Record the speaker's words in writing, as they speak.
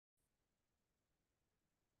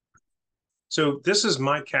So this is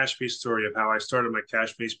my cash-based story of how I started my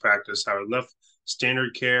cash-based practice, how I left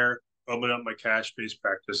standard care, opened up my cash-based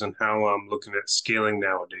practice, and how I'm looking at scaling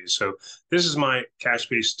nowadays. So this is my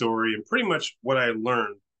cash-based story and pretty much what I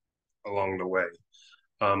learned along the way.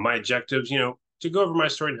 My objectives, to go over my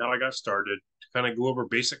story and how I got started, to kind of go over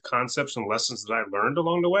basic concepts and lessons that I learned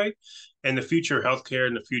along the way, and the future of healthcare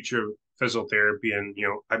and the future of physical therapy. And,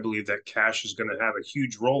 I believe that cash is going to have a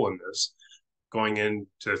huge role in this going into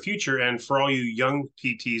the future. And for all you young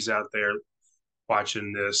PTs out there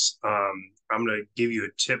watching this, I'm going to give you a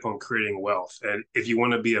tip on creating wealth. And if you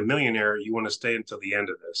want to be a millionaire, you want to stay until the end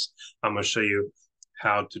of this. I'm going to show you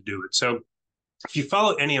how to do it. So if you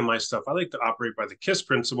follow any of my stuff, I like to operate by the KISS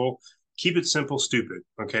principle. Keep it simple, stupid.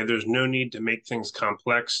 Okay. There's no need to make things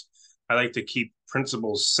complex. I like to keep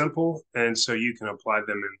principles simple, and so you can apply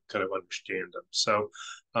them and kind of understand them. So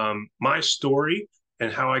my story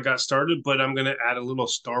and how I got started, but I'm going to add a little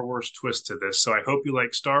Star Wars twist to this. So I hope you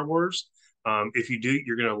like Star Wars. If you do,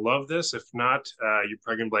 you're going to love this. If not, you're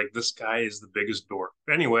probably going to be like, this guy is the biggest dork.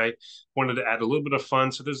 Anyway, wanted to add a little bit of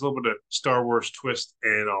fun. So there's a little bit of Star Wars twist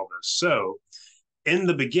in all this. So in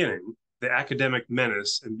the beginning, the academic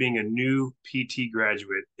menace and being a new PT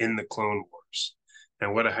graduate in the Clone Wars,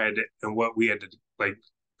 and what I had to, and what we had to like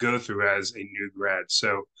go through as a new grad.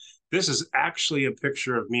 So this is actually a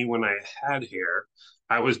picture of me when I had hair.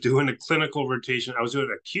 I was doing a clinical rotation. I was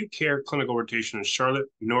doing acute care clinical rotation in Charlotte,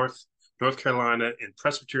 North Carolina, in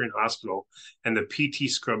Presbyterian Hospital, and the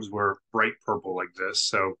PT scrubs were bright purple like this.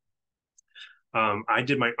 So I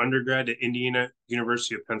did my undergrad at Indiana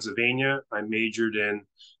University of Pennsylvania. I majored in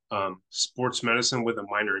sports medicine with a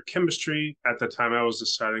minor in chemistry. At the time, I was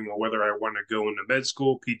deciding on whether I want to go into med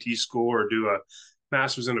school, PT school, or do a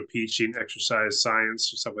master's and a PhD in exercise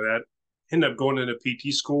science or stuff like that. Ended up going into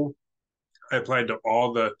PT school. I applied to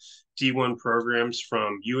all the D1 programs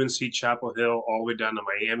from UNC Chapel Hill all the way down to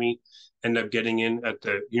Miami. Ended up getting in at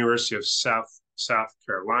the University of South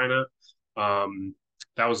Carolina.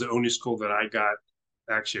 That was the only school that I got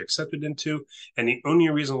actually accepted into. And the only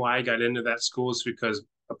reason why I got into that school is because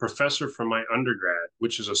a professor from my undergrad,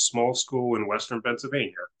 which is a small school in Western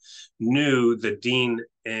Pennsylvania, knew the dean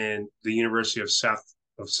in the University of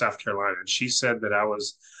South Carolina. And she said that I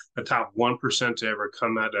was the top 1% to ever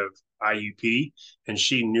come out of IUP. And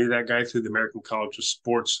she knew that guy through the American College of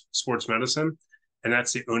Sports Medicine. And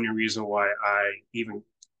that's the only reason why I even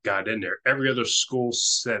got in there. Every other school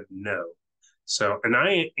said no. So, and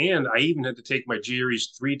I even had to take my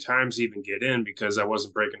GREs 3 times to even get in because I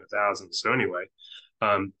wasn't breaking 1,000. So anyway,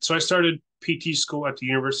 so I started PT school at the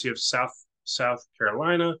University of South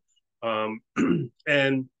Carolina.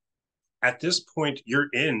 And at this point, you're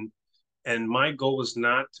in, and my goal was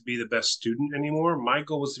not to be the best student anymore. My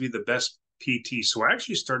goal was to be the best PT. So I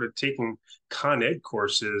actually started taking Con Ed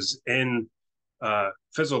courses in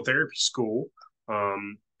physical therapy school.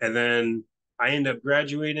 And then I ended up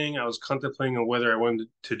graduating. I was contemplating on whether I wanted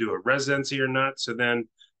to do a residency or not. So then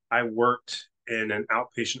I worked in an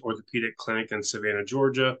outpatient orthopedic clinic in Savannah,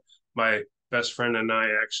 Georgia. My best friend and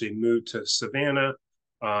I actually moved to Savannah,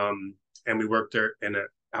 and we worked there in an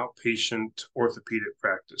outpatient orthopedic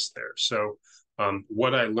practice there. So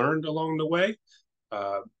what I learned along the way,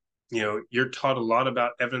 you're taught a lot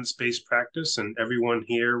about evidence-based practice, and everyone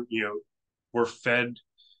here, we're fed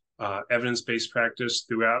evidence-based practice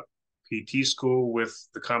throughout PT school with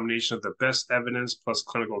the combination of the best evidence plus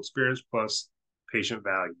clinical experience plus patient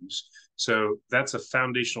values. So that's a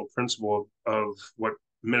foundational principle of what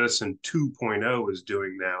medicine 2.0 is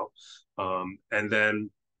doing now. And then,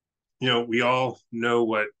 we all know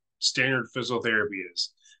what standard physical therapy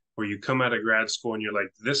is, where you come out of grad school and you're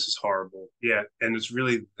like, this is horrible. Yeah. And it's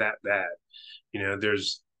really that bad.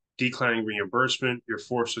 There's declining reimbursement. You're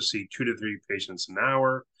forced to see 2 to 3 patients an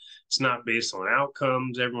hour. It's not based on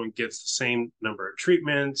outcomes. Everyone gets the same number of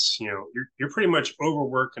treatments. You're pretty much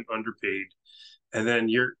overworked and underpaid. And then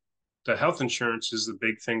the health insurance is the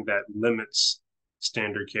big thing that limits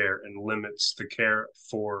standard care and limits the care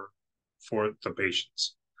for the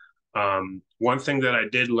patients. One thing that I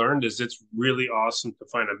did learn is it's really awesome to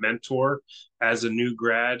find a mentor as a new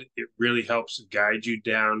grad. It really helps guide you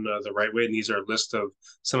down the right way. And these are a list of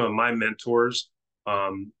some of my mentors.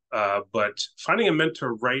 But finding a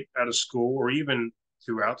mentor right out of school or even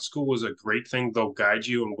throughout school is a great thing. They'll guide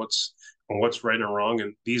you on what's right and wrong.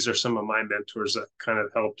 And these are some of my mentors that kind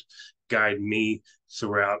of helped guide me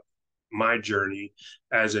throughout my journey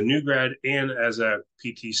as a new grad and as a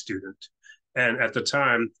PT student. And at the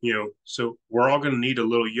time, so we're all going to need a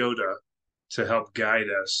little Yoda to help guide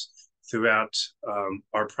us throughout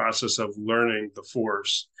our process of learning the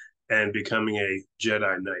Force and becoming a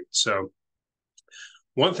Jedi Knight. So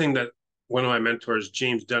one thing that one of my mentors,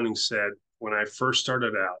 James Dunning, said when I first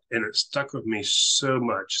started out, and it stuck with me so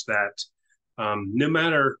much that no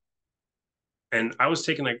matter, and I was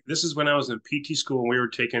taking like, this is when I was in PT school and we were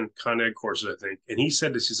taking Con Ed courses, I think. And he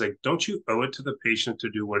said this, he's like, don't you owe it to the patient to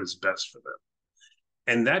do what is best for them?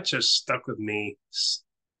 And that just stuck with me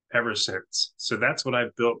ever since. So that's what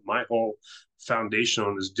I've built my whole foundation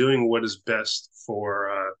on, is doing what is best for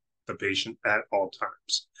the patient at all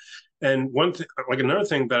times. And one thing, like another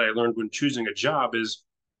thing that I learned when choosing a job is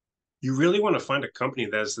you really want to find a company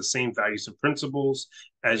that has the same values and principles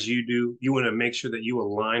as you do. You want to make sure that you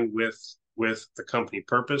align with the company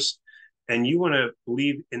purpose, and you want to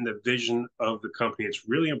believe in the vision of the company. It's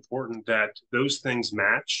really important that those things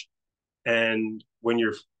match. And when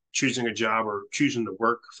you're choosing a job or choosing to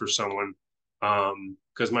work for someone,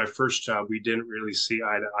 because my first job, we didn't really see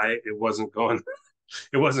eye to eye. It wasn't going,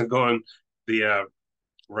 it wasn't going the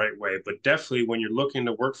right way. But definitely, when you're looking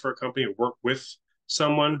to work for a company or work with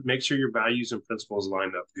someone, make sure your values and principles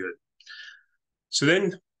line up good. So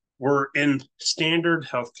then we're in standard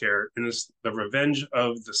healthcare, and it's the revenge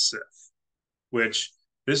of the Sith, which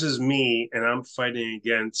this is me, and I'm fighting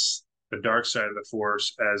against the dark side of the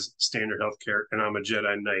Force as standard healthcare, and I'm a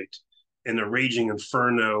Jedi Knight in the raging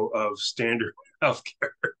inferno of standard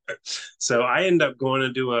healthcare. So I end up going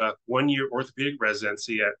to do a 1-year orthopedic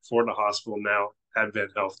residency at Florida Hospital, now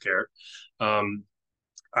Advent Healthcare.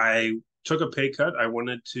 I took a pay cut. I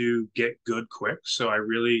wanted to get good quick, so I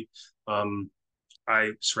really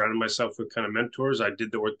I surrounded myself with kind of mentors. I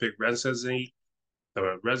did the orthopedic residency.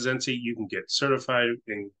 The residency, you can get certified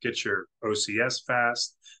and get your OCS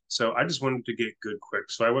fast. So I just wanted to get good quick.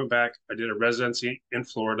 So I went back, I did a residency in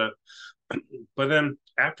Florida. But then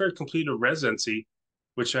after I completed a residency,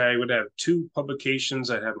 which I would have 2 publications,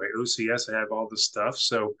 I'd have my OCS, I have all this stuff.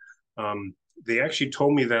 So they actually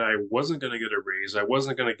told me that I wasn't going to get a raise. I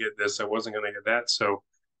wasn't going to get this. I wasn't going to get that. So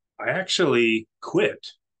I actually quit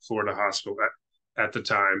Florida Hospital at the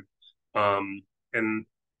time. And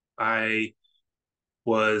I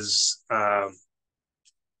was I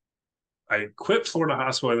quit Florida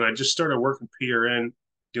Hospital and I just started working PRN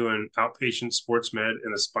doing outpatient sports med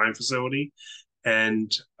in a spine facility.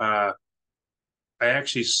 And I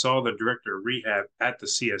actually saw the director of rehab at the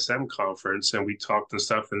CSM conference, and we talked and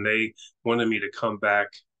stuff, and they wanted me to come back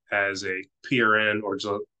as a PRN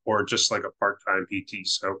or just like a part-time PT.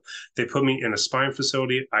 So they put me in a spine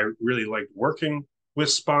facility. I really liked working with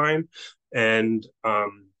spine. And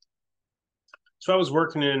so I was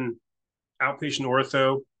working in outpatient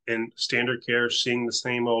ortho and standard care, seeing the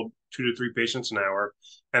same old 2 to 3 patients an hour.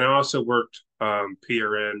 And I also worked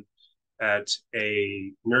PRN at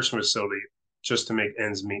a nursing facility just to make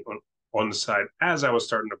ends meet on the side as I was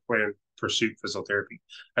starting to plan pursue physical therapy.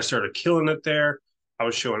 I started killing it there. I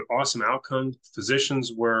was showing awesome outcomes.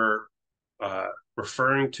 Physicians were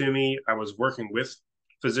referring to me. I was working with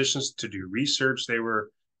physicians to do research. They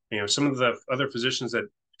were, some of the other physicians that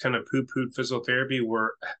kind of poo-pooed physical therapy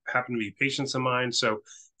happened to be patients of mine. So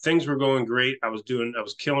things were going great. I was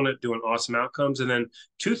killing it, doing awesome outcomes. And then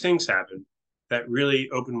 2 things happened that really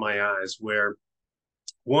opened my eyes, where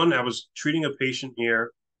one, I was treating a patient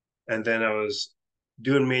here, and then I was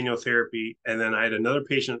doing manual therapy. And then I had another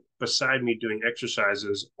patient beside me doing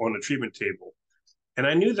exercises on a treatment table. And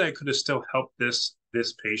I knew that I could have still helped this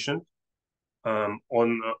patient on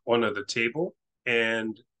the table.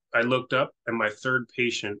 And I looked up, and my third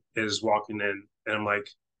patient is walking in, and I'm like,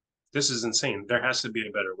 this is insane. There has to be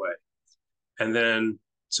a better way. And then,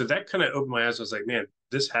 so that kind of opened my eyes. I was like, man,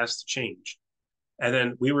 this has to change. And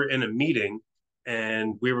then we were in a meeting,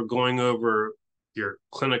 and we were going over your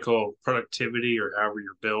clinical productivity or however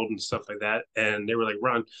you're billed and stuff like that. And they were like,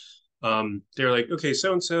 Ron, they were like, okay,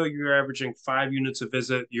 so-and-so, you're averaging 5 units a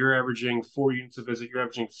visit. You're averaging 4 units a visit. You're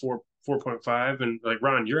averaging 4.5. And like,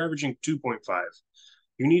 Ron, you're averaging 2.5.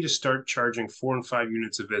 You need to start charging 4 and 5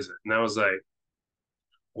 units a visit. And I was like,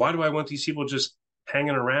 why do I want these people just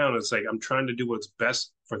hanging around? It's like, I'm trying to do what's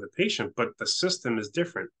best for the patient, but the system is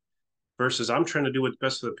different versus I'm trying to do what's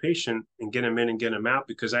best for the patient and get them in and get them out,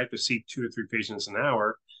 because I have to see 2 to 3 patients an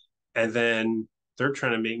hour. And then they're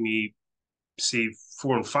trying to make me see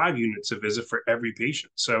 4 and 5 units a visit for every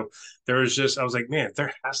patient. So I was like, man,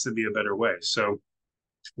 there has to be a better way. So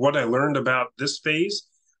what I learned about this phase,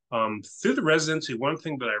 through the residency, one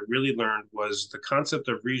thing that I really learned was the concept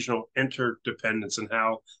of regional interdependence and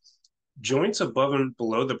how joints above and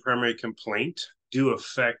below the primary complaint do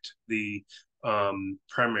affect the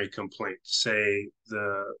primary complaint. Say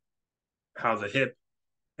how the hip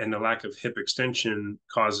and the lack of hip extension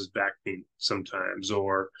causes back pain sometimes,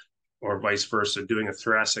 or vice versa. Doing a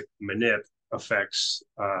thoracic manip affects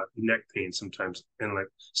neck pain sometimes and like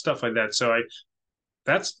stuff like that. So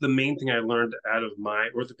that's the main thing I learned out of my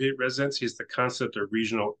orthopedic residency is the concept of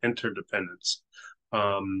regional interdependence.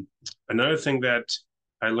 Um, Another thing that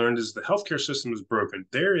I learned is the healthcare system is broken.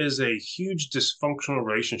 There is a huge dysfunctional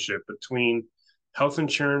relationship between health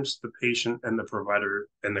insurance, the patient, and the provider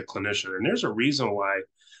and the clinician. And there's a reason why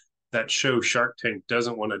that show Shark Tank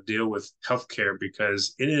doesn't want to deal with healthcare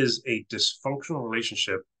because it is a dysfunctional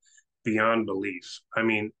relationship beyond belief. I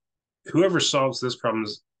mean, whoever solves this problem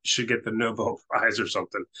should get the Nobel Prize or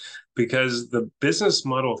something, because the business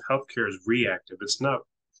model of healthcare is reactive. It's not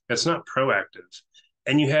proactive,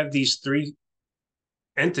 and you have these three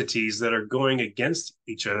entities that are going against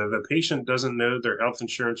each other. The patient doesn't know their health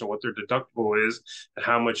insurance or what their deductible is and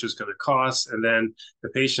how much it's going to cost, and then the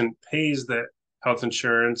patient pays the health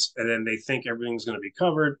insurance and then they think everything's going to be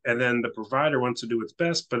covered, and then the provider wants to do its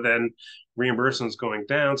best, but then reimbursement's going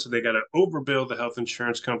down, so they got to overbill the health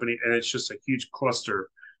insurance company, and it's just a huge cluster.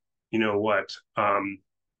 You know what?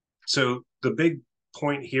 So the big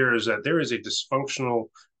point here is that there is a dysfunctional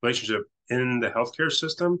relationship in the healthcare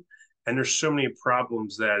system, and there's so many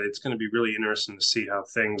problems that it's going to be really interesting to see how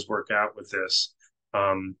things work out with this.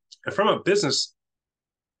 And from a business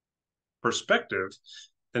perspective,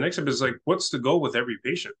 the next step is like, what's the goal with every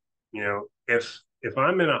patient? You know, if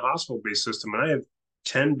I'm in a hospital-based system and I have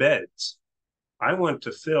 10 beds, I want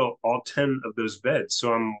to fill all 10 of those beds.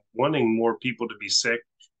 So I'm wanting more people to be sick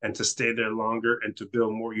and to stay there longer and to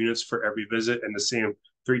build more units for every visit and to see them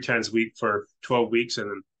 3 times a week for 12 weeks and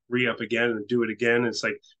then re-up again and do it again. It's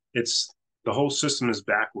like, the whole system is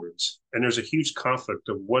backwards. And there's a huge conflict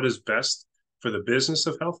of what is best for the business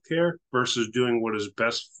of healthcare versus doing what is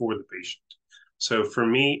best for the patient. So for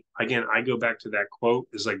me, again, I go back to that quote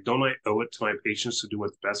is like, don't I owe it to my patients to do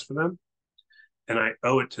what's best for them? And I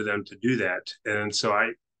owe it to them to do that. And so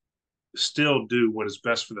I still do what is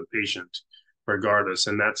best for the patient regardless.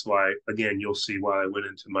 And that's why, again, you'll see why I went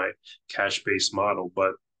into my cash-based model.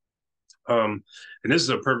 But, and this is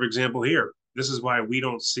a perfect example here. This is why we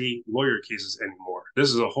don't see lawyer cases anymore. This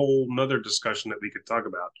is a whole nother discussion that we could talk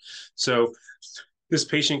about. So this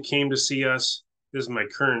patient came to see us. This is my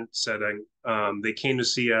current setting. They came to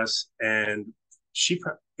see us, and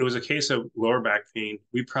it was a case of lower back pain.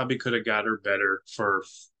 We probably could have got her better for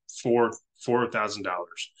 $4,000.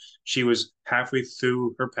 She was halfway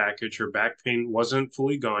through her package. Her back pain wasn't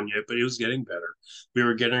fully gone yet, but it was getting better. We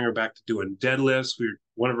were getting her back to doing deadlifts.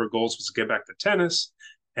 One of her goals was to get back to tennis,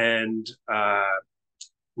 and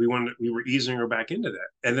we were easing her back into that.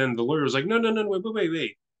 And then the lawyer was like, no,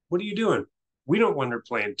 wait. What are you doing? We don't want her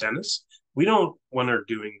playing tennis. We don't want her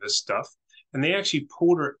doing this stuff. And they actually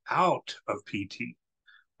pulled her out of PT.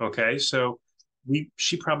 Okay, so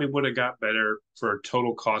she probably would have got better for a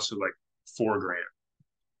total cost of like $4,000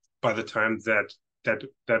 by the time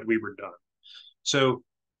that we were done. So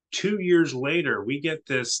 2 years later, we get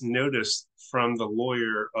this notice from the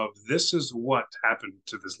lawyer of this is what happened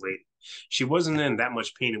to this lady. She wasn't in that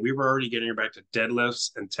much pain, and we were already getting her back to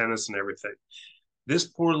deadlifts and tennis and everything. This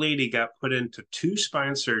poor lady got put into 2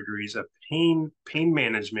 spine surgeries, a pain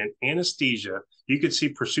management, anesthesia. You could see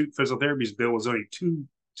Pursuit Physical Therapy's bill was only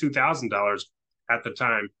 $2,000 at the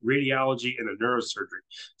time, radiology and a neurosurgery.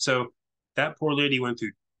 So that poor lady went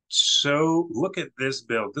through. So look at this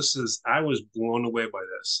bill. I was blown away by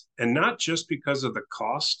this. And not just because of the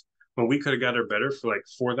cost, when we could have got her better for like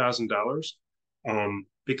 $4,000,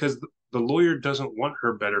 because the lawyer doesn't want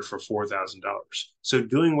her better for $4,000. So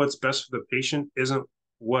doing what's best for the patient isn't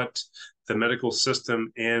what the medical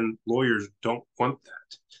system and lawyers don't want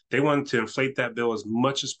that. They want to inflate that bill as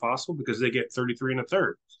much as possible because they get 33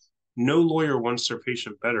 1/3. No lawyer wants their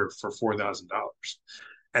patient better for $4,000.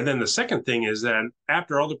 And then the second thing is that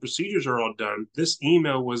after all the procedures are all done, this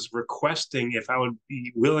email was requesting if I would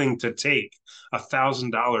be willing to take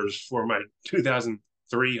 $1,000 for my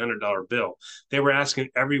 $2,300 bill. They were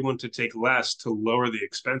asking everyone to take less to lower the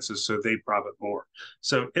expenses so they profit more.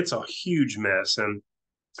 So it's a huge mess. And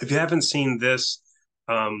if you haven't seen this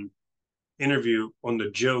interview on the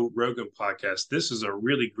Joe Rogan podcast, this is a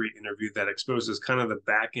really great interview that exposes kind of the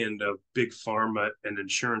back end of big pharma and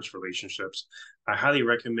insurance relationships. I highly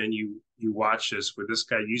recommend you watch this, where this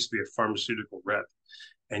guy used to be a pharmaceutical rep,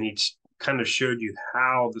 and he kind of showed you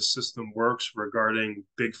how the system works regarding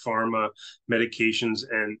big pharma, medications,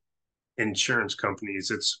 and insurance companies.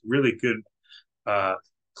 It's really good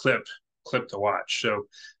clip to watch. So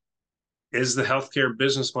is the healthcare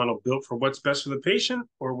business model built for what's best for the patient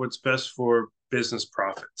or what's best for business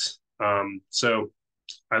profits? So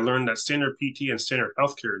I learned that standard PT and standard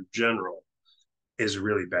healthcare in general is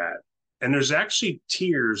really bad. And there's actually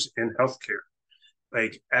tiers in healthcare.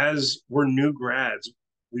 like as we're new grads,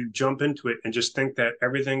 we jump into it and just think that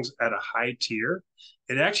everything's at a high tier.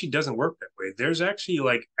 It actually doesn't work that way. There's actually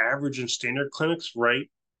like average and standard clinics right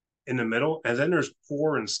in the middle, and then there's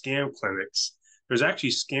poor and scam clinics. There's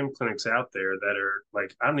actually scam clinics out there that are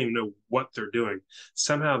like, I don't even know what they're doing.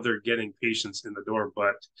 Somehow they're getting patients in the door,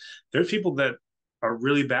 but there's people that are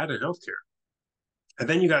really bad at healthcare. And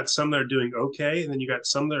then you got some that are doing okay, and then you got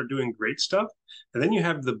some that are doing great stuff. And then you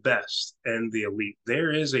have the best and the elite.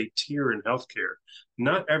 There is a tier in healthcare.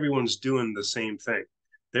 Not everyone's doing the same thing.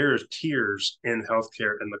 There are tiers in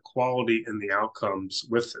healthcare and the quality and the outcomes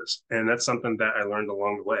with this. And that's something that I learned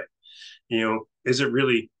along the way. Is it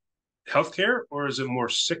really healthcare or is it more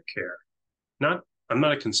sick care? Not, I'm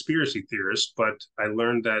not a conspiracy theorist, but I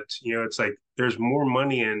learned that, it's like there's more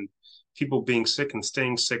money in people being sick and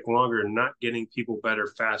staying sick longer and not getting people better,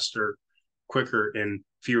 faster, quicker in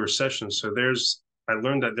fewer sessions. So I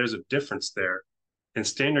learned that there's a difference there. In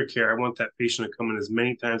standard care, I want that patient to come in as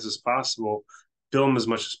many times as possible, bill them as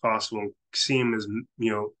much as possible, and see them as,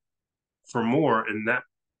 for more. And that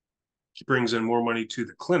brings in more money to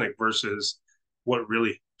the clinic versus what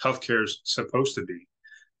really healthcare is supposed to be.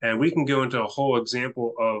 And we can go into a whole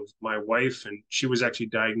example of my wife, and she was actually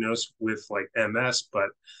diagnosed with like MS. But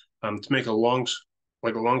to make a long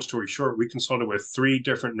story short, we consulted with 3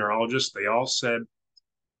 different neurologists. They all said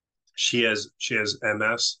she has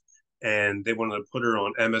MS, and they wanted to put her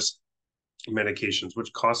on MS medications,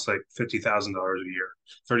 which costs like $50,000 a year,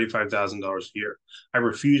 $35,000 a year. I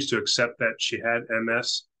refused to accept that she had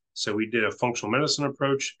MS. So we did a functional medicine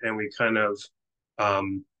approach, and we kind of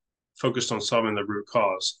focused on solving the root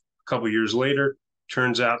cause. A couple of years later,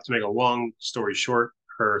 turns out, to make a long story short,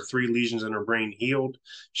 her 3 lesions in her brain healed.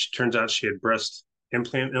 Turns out she had breast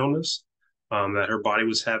implant illness, that her body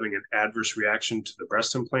was having an adverse reaction to the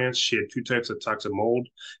breast implants. She had 2 types of toxic mold,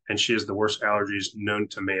 and she has the worst allergies known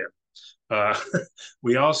to man.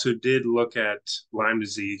 We also did look at Lyme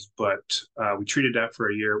disease, but we treated that for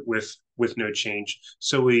a year with no change.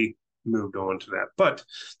 So we moved on to that. But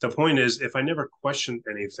the point is, if I never questioned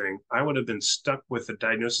anything, I would have been stuck with the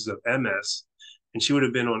diagnosis of MS, and she would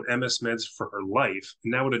have been on MS meds for her life.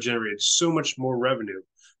 And that would have generated so much more revenue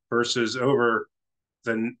versus over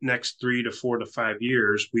the next 3 to 4 to 5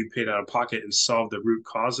 years, we paid out of pocket and solved the root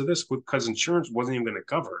cause of this because insurance wasn't even going to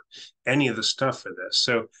cover any of the stuff for this.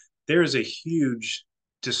 So there is a huge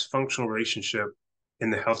dysfunctional relationship in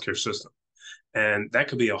the healthcare system. And that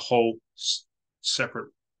could be a whole separate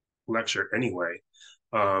lecture anyway.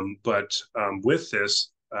 But with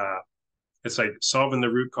this, it's like solving the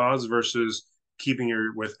root cause versus keeping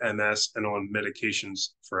you with MS and on medications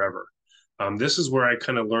forever. This is where I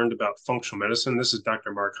kind of learned about functional medicine. This is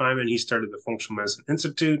Dr. Mark Hyman. He started the Functional Medicine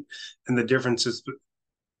Institute, and the differences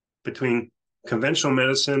between conventional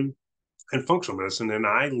medicine and functional medicine. And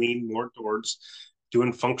I lean more towards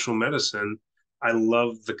doing functional medicine. I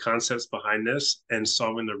love the concepts behind this and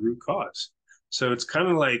solving the root cause. So it's kind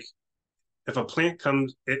of like if a plant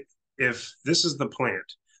comes, if this is the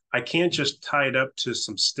plant, I can't just tie it up to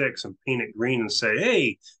some sticks and paint it green and say,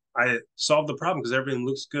 hey, I solved the problem because everything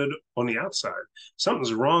looks good on the outside.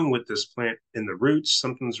 Something's wrong with this plant in the roots.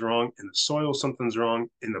 Something's wrong in the soil. Something's wrong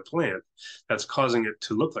in the plant that's causing it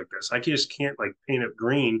to look like this. I just can't like paint it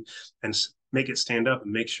green and make it stand up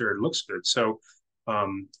and make sure it looks good. So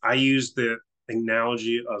I use the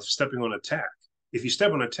analogy of stepping on a tack. If you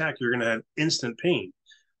step on a tack, you're going to have instant pain.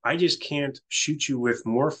 I just can't shoot you with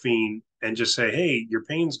morphine and just say, hey, your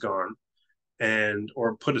pain's gone.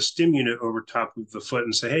 Or put a stim unit over top of the foot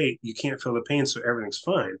and say, hey, you can't feel the pain, so everything's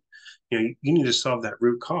fine. You need to solve that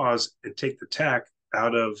root cause and take the tack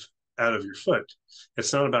out of your foot.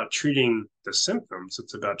 It's not about treating the symptoms,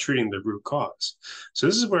 it's about treating the root cause. So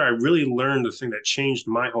this is where I really learned the thing that changed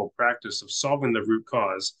my whole practice of solving the root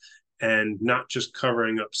cause and not just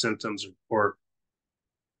covering up symptoms or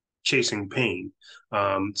chasing pain.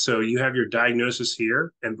 So you have your diagnosis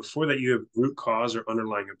here, and before that you have root cause or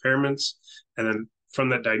underlying impairments, and then from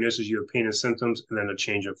that diagnosis you have pain and symptoms, and then a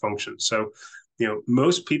change of function. So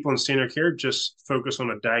most people in standard care just focus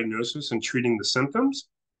on a diagnosis and treating the symptoms,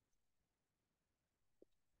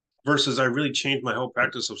 versus I really changed my whole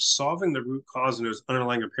practice of solving the root cause and those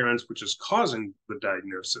underlying impairments which is causing the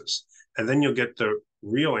diagnosis, and then you'll get the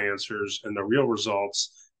real answers and the real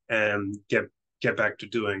results and get back to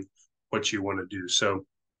doing what you want to do. So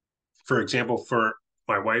for example, for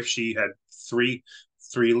my wife, she had three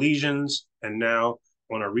lesions, and now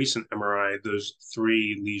on a recent MRI, those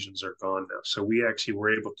 3 lesions are gone now. So we actually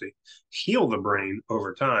were able to heal the brain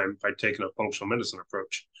over time by taking a functional medicine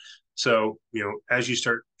approach. So, as you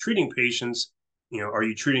start treating patients, are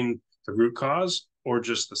you treating the root cause or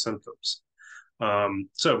just the symptoms?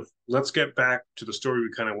 So let's get back to the story.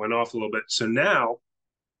 We kind of went off a little bit. So now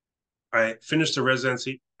I finished the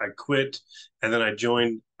residency, I quit, and then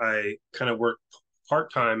I kind of worked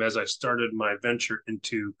part-time as I started my venture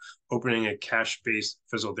into opening a cash-based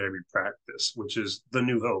physical therapy practice, which is the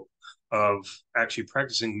new hope of actually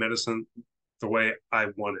practicing medicine the way I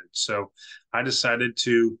wanted. So I decided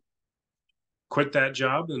to quit that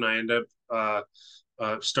job, and I ended up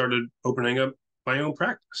started opening up my own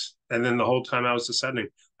practice. And then the whole time I was deciding,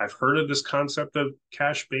 I've heard of this concept of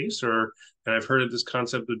cash base, and I've heard of this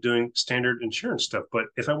concept of doing standard insurance stuff. But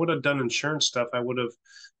if I would have done insurance stuff, I would have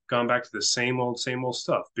gone back to the same old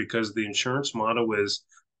stuff, because the insurance model is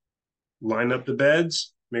line up the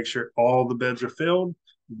beds, make sure all the beds are filled,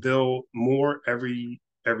 bill more every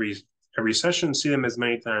session, see them as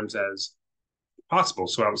many times as possible.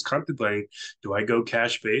 So I was contemplating, do I go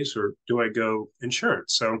cash base or do I go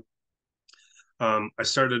insurance? So I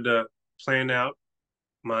started to plan out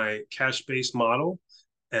my cash based model.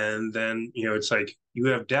 And then, it's like you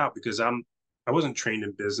have doubt because I wasn't trained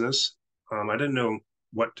in business. I didn't know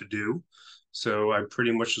what to do. So I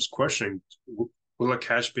pretty much was questioning, will a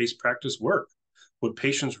cash based practice work? Would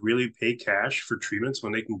patients really pay cash for treatments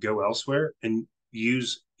when they can go elsewhere and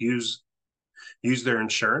use their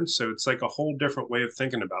insurance? So it's like a whole different way of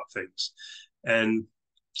thinking about things. And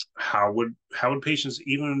how would patients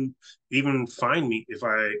even find me if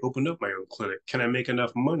I opened up my own clinic? Can I make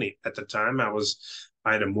enough money? At the time,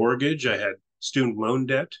 I had a mortgage, I had student loan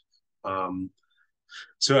debt, um,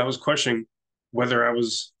 so I was questioning whether I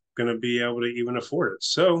was going to be able to even afford it.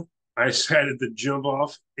 So I decided to jump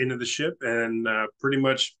off into the ship and pretty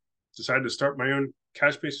much decided to start my own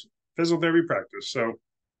cash-based physical therapy practice. So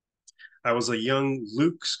I was a young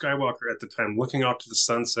Luke Skywalker at the time, looking off to the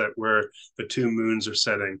sunset where the two moons are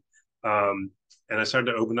setting. And I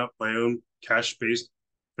started to open up my own cash-based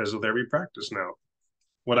physical therapy practice now.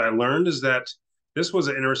 What I learned is that this was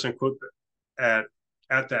an interesting quote that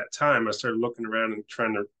at that time I started looking around and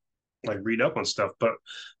trying to like read up on stuff. But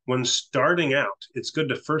when starting out, it's good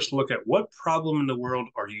to first look at what problem in the world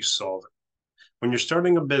are you solving? When you're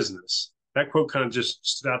starting a business, that quote kind of just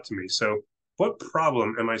stood out to me. So what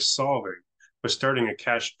problem am I solving by starting a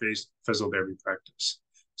cash-based physical therapy practice?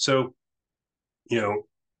 So,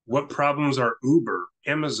 what problems are Uber,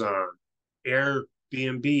 Amazon,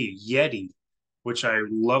 Airbnb, Yeti, which I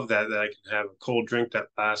love that I can have a cold drink that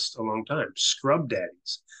lasts a long time, Scrub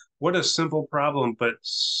Daddies. What a simple problem, but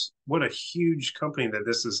what a huge company that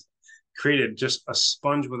this has created, just a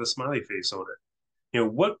sponge with a smiley face on it.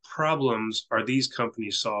 What problems are these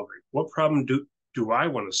companies solving? What problem do I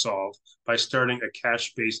want to solve by starting a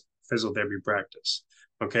cash-based physical therapy practice?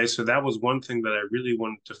 Okay, so that was one thing that I really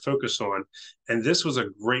wanted to focus on. And this was a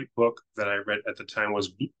great book that I read at the time,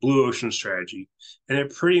 was Blue Ocean Strategy. And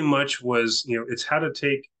it pretty much was, it's how to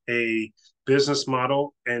take a business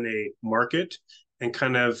model and a market and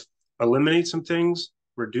kind of eliminate some things,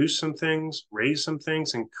 reduce some things, raise some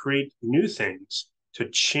things, and create new things to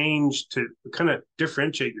change, to kind of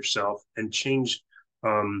differentiate yourself and change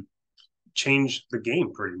the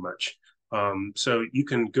game pretty much. So you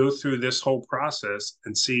can go through this whole process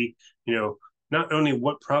and see, not only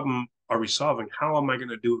what problem are we solving, how am I going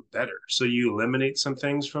to do it better? So you eliminate some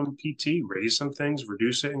things from PT, raise some things,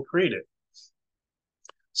 reduce it, and create it.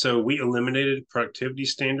 So we eliminated productivity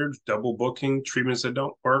standards, double booking, treatments that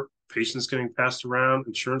don't work, patients getting passed around,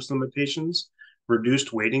 insurance limitations,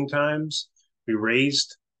 reduced waiting times. We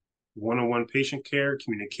raised one-on-one patient care,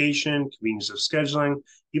 communication, convenience of scheduling,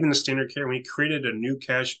 even the standard care. We created a new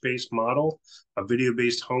cash-based model, a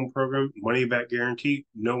video-based home program, money-back guarantee.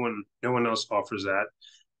 No one else offers that.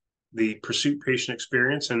 The pursuit patient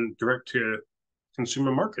experience and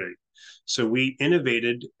direct-to-consumer marketing. So we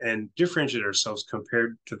innovated and differentiated ourselves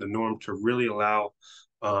compared to the norm to really allow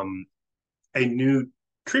a new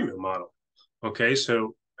treatment model. Okay,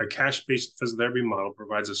 so a cash-based physical therapy model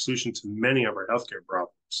provides a solution to many of our healthcare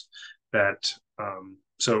problems.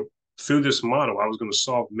 So through this model, I was going to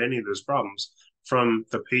solve many of those problems from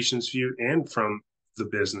the patient's view and from the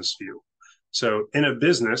business view. So in a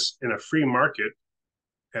business, in a free market,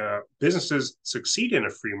 businesses succeed in a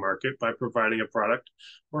free market by providing a product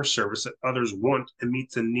or service that others want and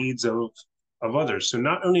meets the needs of others. So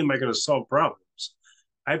not only am I going to solve problems,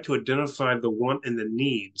 I have to identify the want and the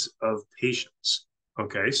needs of patients.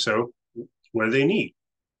 Okay, so what do they need?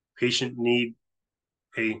 Patient need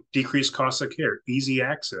a decreased cost of care, easy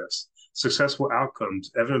access, successful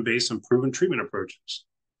outcomes, evidence-based and proven treatment approaches.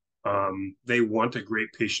 They want a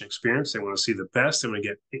great patient experience. They want to see the best. They want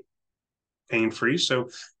to get pain-free. So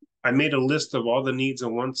I made a list of all the needs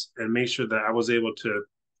and wants and made sure that I was able to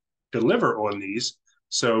deliver on these.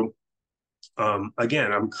 So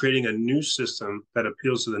Again, I'm creating a new system that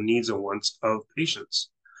appeals to the needs and wants of patients.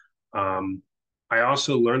 Um, I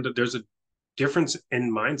also learned that there's a difference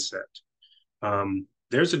in mindset.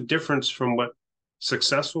 There's a difference from what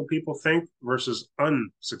successful people think versus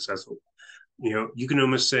unsuccessful. You can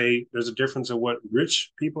almost say there's a difference of what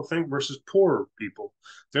rich people think versus poor people.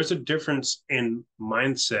 There's a difference in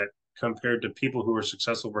mindset compared to people who are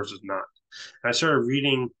successful versus not. I started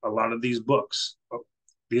reading a lot of these books.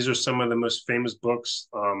 These are some of the most famous books,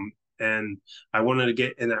 and I wanted to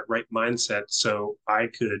get in that right mindset so I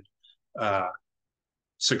could uh,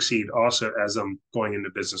 succeed also as I'm going into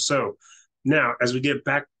business. So now, as we get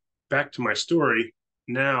back to my story,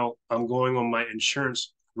 now I'm going on my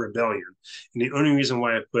insurance rebellion, and the only reason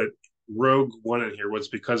why I put Rogue One in here was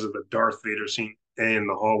because of the Darth Vader scene in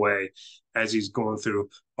the hallway as he's going through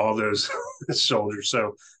all those soldiers.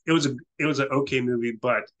 So it was an okay movie,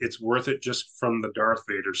 but it's worth it just from the Darth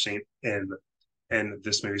Vader scene in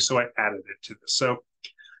this movie. So I added it to this. So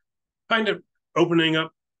kind of opening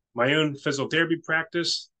up my own physical therapy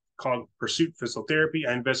practice called Pursuit Physical Therapy.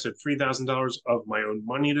 I invested $3,000 of my own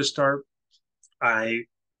money to start. I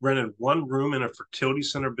rented one room in a fertility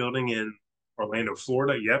center building in Orlando,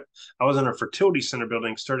 Florida. Yep. I was in a fertility center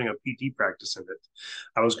building starting a PT practice in it.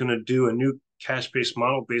 I was going to do a new cash-based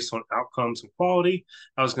model based on outcomes and quality.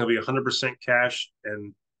 I was going to be 100% cash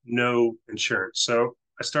and no insurance. So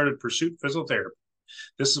I started Pursuit Physical Therapy.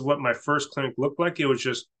 This is what my first clinic looked like. It was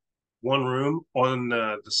just one room on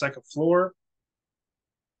the second floor.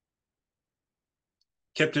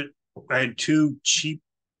 Kept it. I had two cheap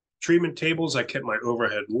treatment tables. I kept my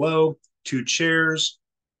overhead low. Two chairs.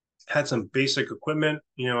 Had some basic equipment.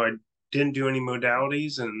 I didn't do any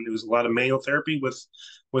modalities, and it was a lot of manual therapy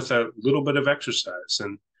with a little bit of exercise.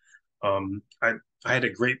 And I had a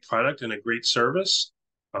great product and a great service.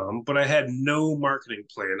 But I had no marketing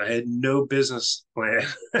plan. I had no business plan.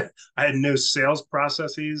 I had no sales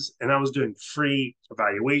processes, and I was doing free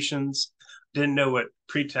evaluations. Didn't know what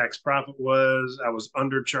pre-tax profit was. I was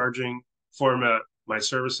undercharging for my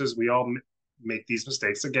services. We all make these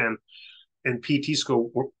mistakes. Again, in PT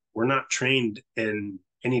school, we're not trained in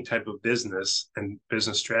any type of business and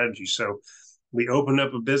business strategy. So we opened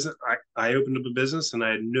up a business. I opened up a business, and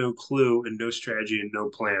I had no clue and no strategy and no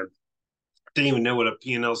plan. Didn't even know what a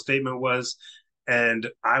P&L statement was. And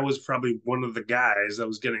I was probably one of the guys that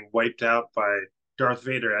was getting wiped out by Darth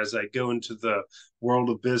Vader as I go into the world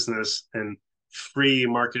of business and free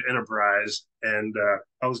market enterprise. And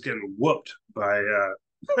I was getting whooped by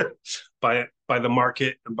by the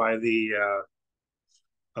market and by the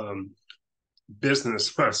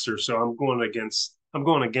business monster. So I'm going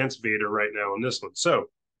against Vader right now in this one. So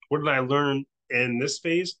what did I learn in this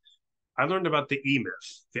phase? I learned about the E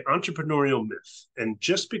myth, the entrepreneurial myth. And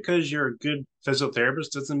just because you're a good physical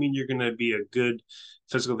therapist doesn't mean you're going to be a good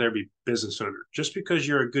physical therapy business owner. Just because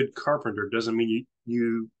you're a good carpenter doesn't mean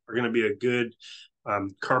you are going to be a good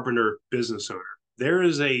carpenter business owner.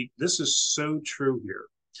 This is so true here.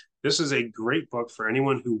 This is a great book for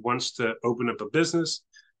anyone who wants to open up a business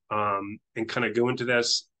and kind of go into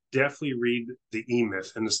this. Definitely read the E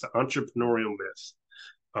myth, and it's the entrepreneurial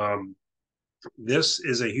myth. This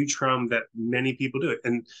is a huge problem that many people do.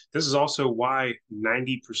 And this is also why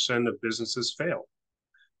 90% of businesses fail.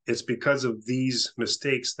 It's because of these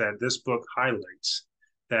mistakes that this book highlights,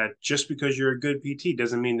 that just because you're a good PT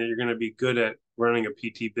doesn't mean that you're going to be good at running a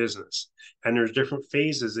PT business. And there's different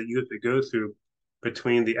phases that you have to go through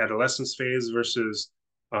between the adolescence phase versus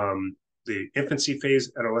the infancy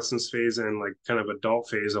phase, adolescence phase, and like kind of adult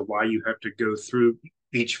phase of why you have to go through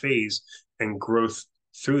each phase and growth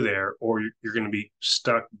through there, or you're going to be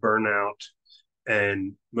stuck, burnout,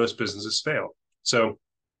 and most businesses fail. So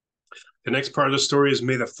the next part of the story is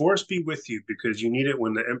may the force be with you because you need it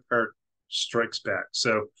when the empire strikes back.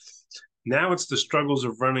 So now it's the struggles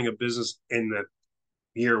of running a business in the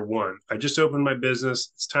year one. I just opened my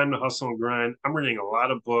business. It's time to hustle and grind. I'm reading a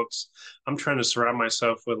lot of books. I'm trying to surround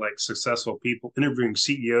myself with like successful people, interviewing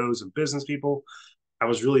CEOs and business people. I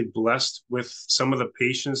was really blessed with some of the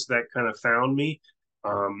patients that kind of found me.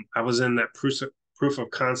 I was in that proof of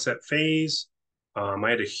concept phase. I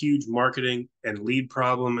had a huge marketing and lead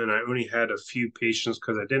problem, and I only had a few patients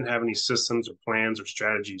because I didn't have any systems or plans or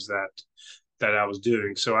strategies that I was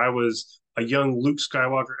doing. So I was a young Luke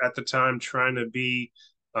Skywalker at the time, trying to be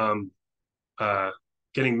um,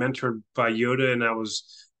 getting mentored by Yoda, and I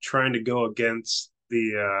was trying to go against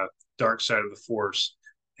the dark side of the Force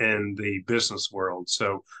in the business world.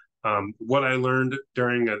 So what I learned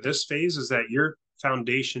during this phase is that your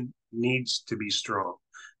foundation needs to be strong.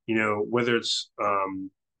 Whether it's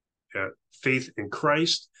faith in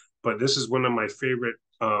Christ, but this is one of my favorite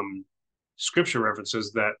scripture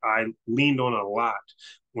references that I leaned on a lot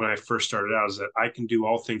when I first started out, is that I can do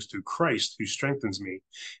all things through Christ who strengthens me.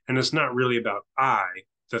 And it's not really about I.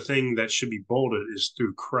 The thing that should be bolded is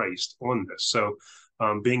through Christ on this. So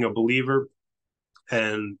being a believer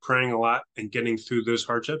and praying a lot and getting through those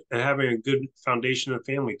hardships and having a good foundation of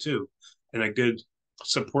family too, and a good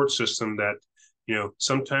support system that,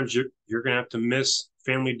 sometimes you're going to have to miss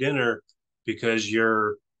family dinner because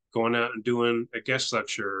you're going out and doing a guest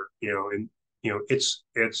lecture, and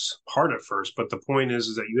it's hard at first, but the point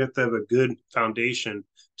is that you have to have a good foundation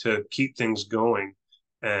to keep things going.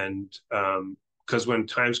 And because when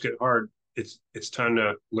times get hard, it's time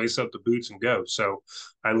to lace up the boots and go. So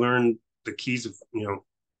I learned the keys of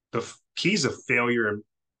failure and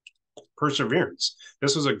perseverance.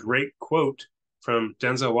 This was a great quote from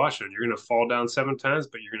Denzel Washington. You're going to fall down 7 times,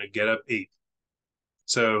 but you're going to get up 8.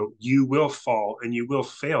 So you will fall and you will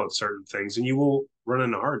fail at certain things and you will run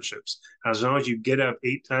into hardships. As long as you get up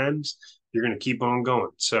 8 times, you're going to keep on going.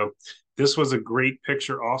 So this was a great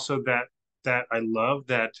picture also that I love,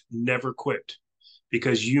 that never quit,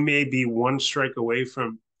 because you may be one strike away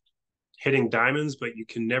from hitting diamonds, but you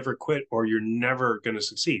can never quit or you're never going to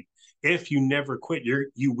succeed. If you never quit,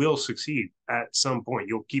 you will succeed at some point.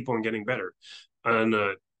 You'll keep on getting better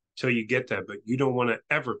until you get that, but you don't want to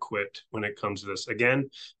ever quit when it comes to this. Again,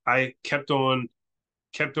 I kept on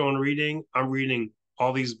reading. I'm reading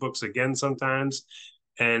all these books again sometimes.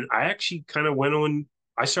 And I actually kind of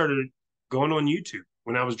I started going on YouTube.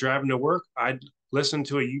 When I was driving to work, I'd listen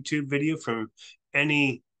to a YouTube video from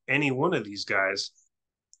any one of these guys,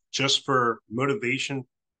 just for motivation,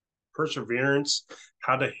 perseverance,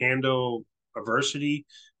 how to handle adversity,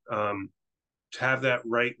 to have that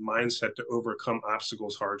right mindset to overcome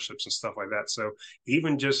obstacles, hardships, and stuff like that. So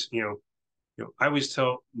even just, I always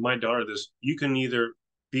tell my daughter this: you can either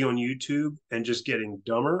be on YouTube and just getting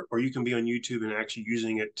dumber, or you can be on YouTube and actually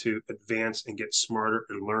using it to advance and get smarter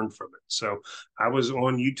and learn from it. So I was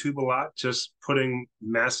on YouTube a lot, just putting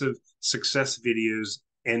massive success videos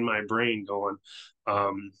in my brain going.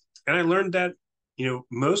 And I learned that,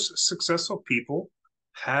 most successful people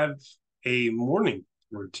have a morning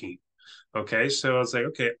routine. Okay. So I was like,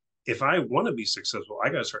 okay, if I want to be successful, I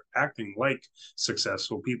got to start acting like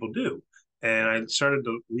successful people do. And I started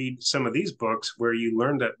to read some of these books where you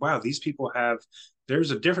learn that, wow, these people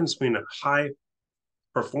there's a difference between a high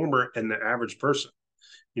performer and the average person,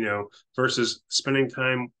 versus spending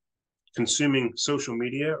time consuming social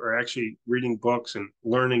media or actually reading books and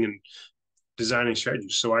learning and designing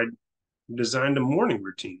strategies. So I designed a morning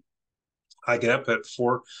routine. I get up at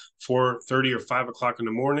 4:30 or 5 o'clock in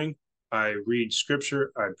the morning. I read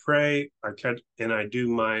scripture, I pray, and I do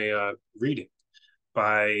my reading.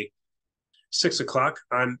 By 6 o'clock,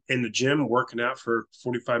 I'm in the gym working out for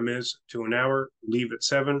 45 minutes to an hour, leave at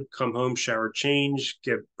 7, come home, shower, change,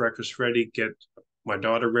 get breakfast ready, get my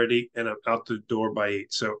daughter ready, and I'm out the door by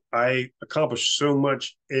 8. So I accomplish so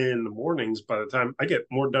much in the mornings. By the time I get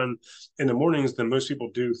more done in the mornings than most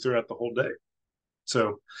people do throughout the whole day.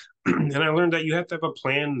 So, and I learned that you have to have a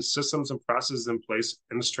plan, systems and processes in place,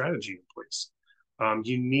 and a strategy in place.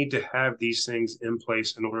 You need to have these things in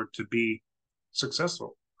place in order to be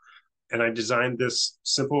successful. And I designed this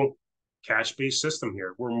simple cash-based system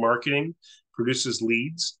here where marketing produces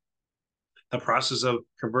leads. The process of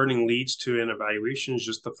converting leads to an evaluation is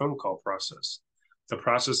just the phone call process. The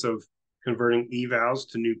process of converting evals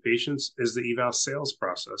to new patients is the eval sales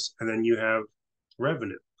process. And then you have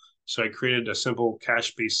revenue. So I created a simple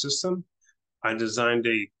cash-based system. I designed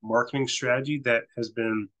a marketing strategy that has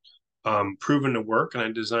been proven to work. And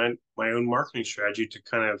I designed my own marketing strategy to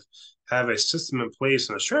kind of have a system in place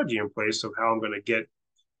and a strategy in place of how I'm going to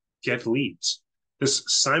get leads. This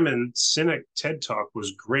Simon Sinek TED Talk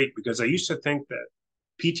was great because I used to think that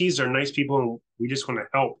PTs are nice people and we just want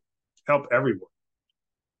to help everyone.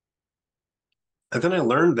 And then I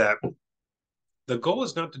learned that the goal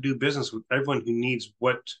is not to do business with everyone who needs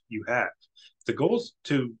what you have. The goal is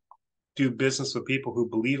to do business with people who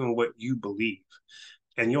believe in what you believe,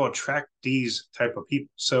 and you'll attract these type of people.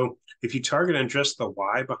 So if you target and address the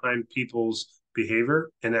why behind people's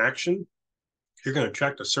behavior and action, you're going to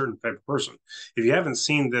attract a certain type of person. If you haven't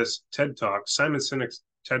seen this TED Talk, Simon Sinek's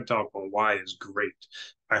TED Talk on why is great.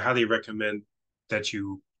 I highly recommend that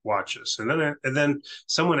you watch this. And then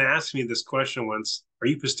someone asked me this question once: are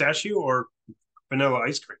you pistachio or vanilla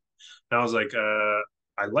ice cream? And I was like,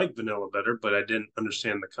 I like vanilla better, but I didn't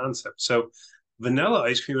understand the concept. So vanilla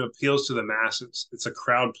ice cream appeals to the masses. It's a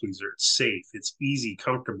crowd pleaser. It's safe. It's easy,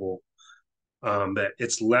 comfortable. That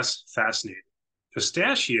it's less fascinating.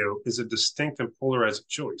 Pistachio is a distinct and polarizing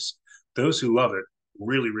choice. Those who love it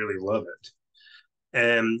really, really love it.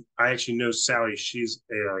 And I actually know Sally. She's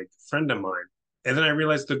a like, friend of mine. And then I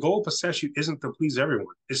realized the goal of Pistachio isn't to please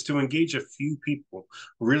everyone. It's to engage a few people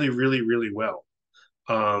really, really, really well.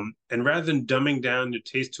 And rather than dumbing down the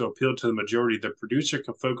taste to appeal to the majority, the producer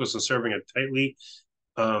can focus on serving a tightly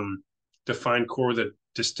um, defined core with a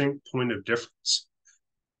distinct point of difference.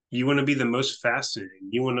 You want to be the most fascinating.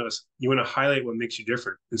 You want to highlight what makes you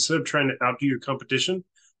different. Instead of trying to outdo your competition,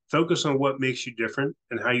 focus on what makes you different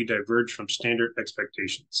and how you diverge from standard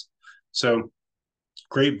expectations. So,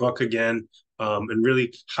 great book again, and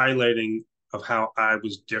really highlighting of how I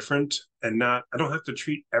was different and not. I don't have to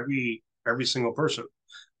treat every single person.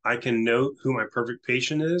 I can know who my perfect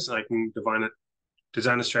patient is, and I can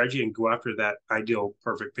design a strategy and go after that ideal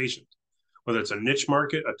perfect patient, whether it's a niche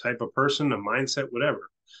market, a type of person, a mindset, whatever.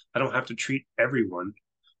 I don't have to treat everyone.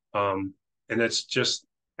 And that's just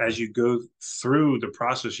as you go through the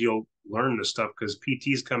process, you'll learn this stuff because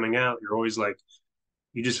PT's coming out. You're always like,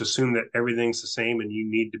 you just assume that everything's the same and you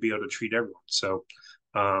need to be able to treat everyone. So,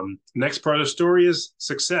 next part of the story is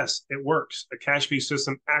success. It works. The cash fee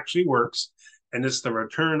system actually works, and it's the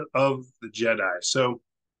return of the Jedi. So,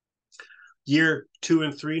 year 2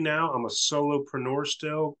 and 3 now, I'm a solopreneur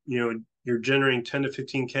still. You're generating 10 to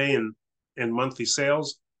 15K in monthly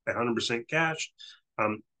sales, 100% cash.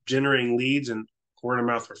 Generating leads and word of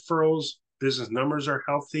mouth referrals. Business numbers are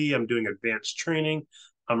healthy. I'm doing advanced training.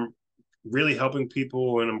 I'm really helping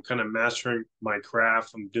people and I'm kind of mastering my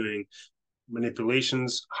craft. I'm doing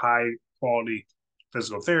manipulations, high quality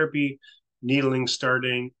physical therapy, needling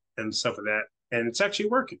starting, and stuff like that. And it's actually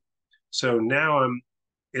working. So now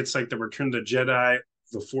it's like the return of the Jedi.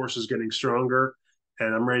 The Force is getting stronger,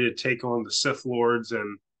 and I'm ready to take on the Sith Lords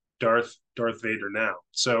and Darth Vader now.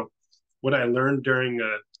 So what I learned during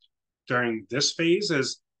this phase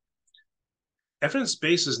is evidence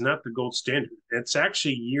based is not the gold standard. It's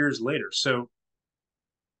actually years later. So,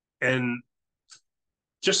 and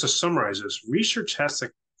just to summarize this, research has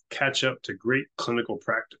to catch up to great clinical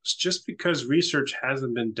practice. Just because research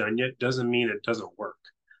hasn't been done yet doesn't mean it doesn't work.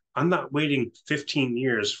 I'm not waiting 15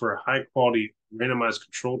 years for a high quality randomized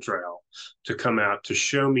control trial to come out to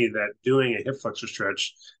show me that doing a hip flexor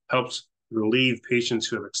stretch helps relieve patients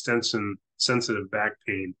who have extensive sensitive back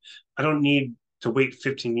pain. I don't need to wait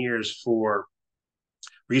 15 years for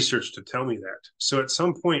research to tell me that. So at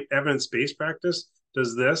some point, evidence-based practice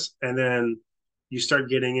does this, and then you start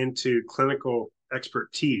getting into clinical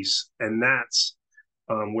expertise, and that's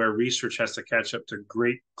where research has to catch up to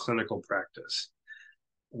great clinical practice.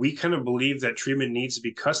 We kind of believe that treatment needs to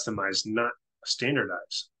be customized, not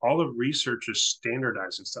standardized. All of research is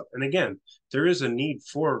standardizing stuff. And again, there is a need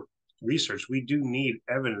for research. We do need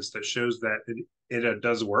evidence that shows that it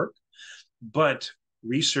does work. But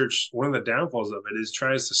research, one of the downfalls of it is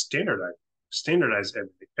tries to standardize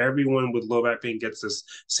everything. Everyone with low back pain gets this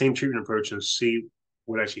same treatment approach and see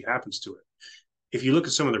what actually happens to it. If you look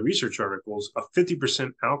at some of the research articles, a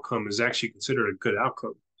 50% outcome is actually considered a good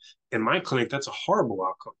outcome. In my clinic, that's a horrible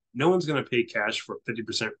outcome. No one's going to pay cash for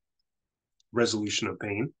 50% resolution of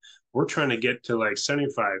pain. We're trying to get to like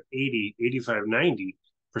 75, 80, 85, 90%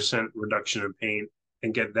 reduction of pain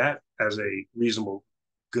and get that as a reasonable,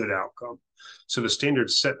 good outcome. So the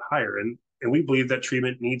standard's set higher, and we believe that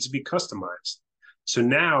treatment needs to be customized. So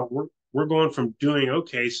now we're going from doing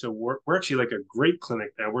okay, so we're actually like a great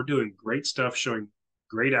clinic now. We're doing great stuff, showing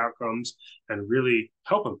great outcomes, and really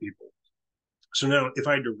helping people. So now, if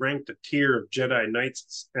I had to rank the tier of Jedi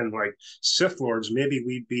Knights and like Sith Lords, maybe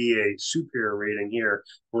we'd be a superior rating here.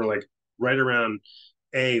 We're like right around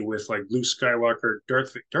A with like Luke Skywalker,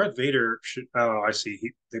 Darth Vader. I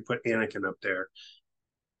see. They put Anakin up there.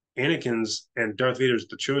 Anakin's and Darth Vader's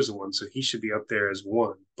the chosen one, so he should be up there as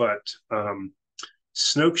one. But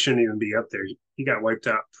Snoke shouldn't even be up there. He got wiped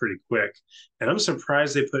out pretty quick, and I'm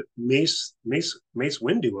surprised they put Mace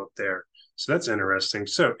Windu up there. So that's interesting.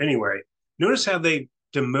 So anyway, notice how they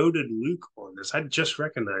demoted Luke on this. I just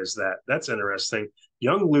recognized that. That's interesting.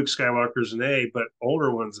 Young Luke Skywalker's an A, but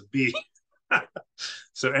older one's a B.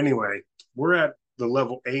 So anyway, we're at the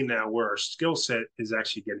level A now where our skill set is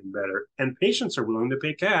actually getting better and patients are willing to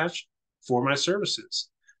pay cash for my services.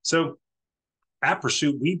 So at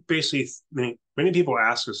Pursuit, we basically, many people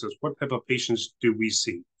ask us this, what type of patients do we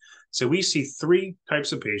see? So we see three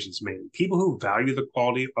types of patients, mainly people who value the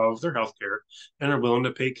quality of their healthcare and are willing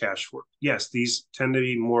to pay cash for it. Yes, these tend to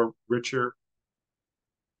be more richer,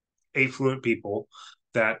 affluent people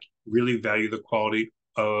that really value the quality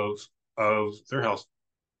of their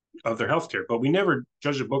healthcare. But we never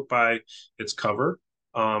judge a book by its cover.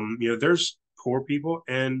 There's poor people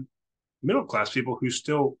and middle class people who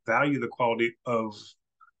still value the quality of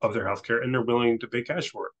their healthcare and they're willing to pay cash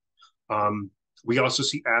for it. We also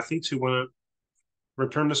see athletes who want to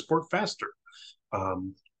return to sport faster.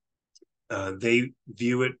 Um, they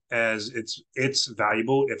view it as it's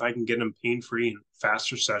valuable if I can get them pain-free and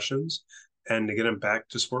faster sessions and to get them back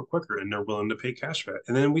to sport quicker, and they're willing to pay cash for it.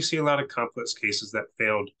 And then we see a lot of complex cases that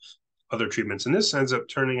failed other treatments, and this ends up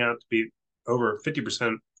turning out to be over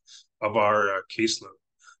 50% of our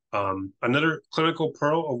caseload. Another clinical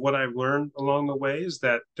pearl of what I've learned along the way is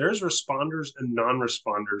that there's responders and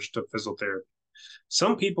non-responders to physical therapy.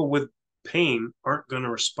 Some people with pain aren't going to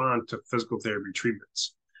respond to physical therapy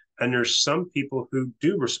treatments. And there's some people who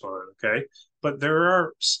do respond, okay? But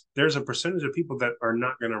there's a percentage of people that are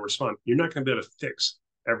not going to respond. You're not going to be able to fix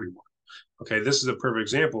everyone. Okay, this is a perfect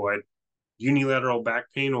example. I unilateral back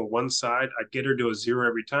pain on one side. I'd get her to a 0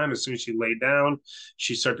 every time. As soon as she laid down,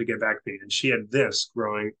 she started to get back pain. And she had this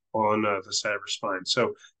growing on the side of her spine.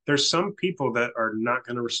 So there's some people that are not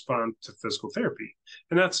going to respond to physical therapy.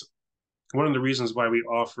 And that's one of the reasons why we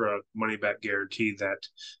offer a money back guarantee that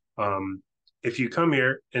if you come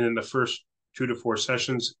here and in the first 2 to 4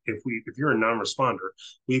 sessions, if you're a non-responder,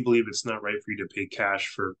 we believe it's not right for you to pay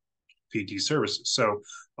cash for PT services. So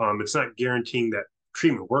it's not guaranteeing that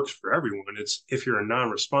treatment works for everyone. It's if you're a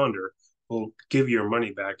non-responder, we'll give you your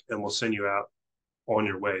money back and we'll send you out on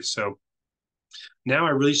your way. So now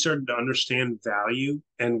I really started to understand value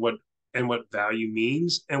and what value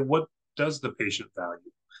means and what does the patient value.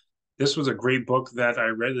 This was a great book that I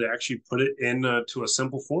read that actually put it into a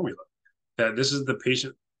simple formula, that this is the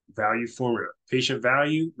patient value formula. Patient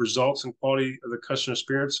value, results, and quality of the customer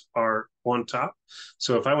experience are on top.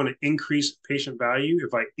 So if I want to increase patient value,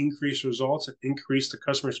 if I increase results and increase the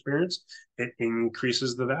customer experience, it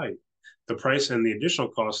increases the value. The price and the additional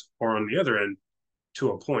costs are on the other end to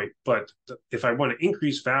a point. But if I want to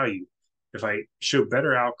increase value, if I show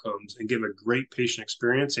better outcomes and give a great patient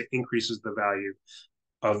experience, it increases the value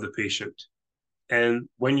of the patient. And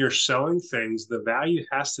when you're selling things, the value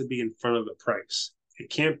has to be in front of the price. It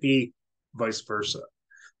can't be vice versa.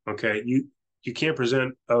 Okay, you can't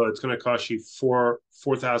present, oh, it's going to cost you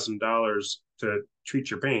 $4,000 to treat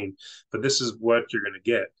your pain, but this is what you're going to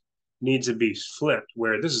get. It needs to be flipped,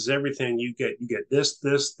 where this is everything you get. You get this,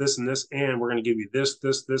 this, this, and this, and we're going to give you this,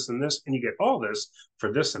 this, this, and this, and you get all this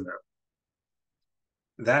for this amount.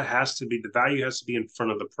 That has to be, the value has to be in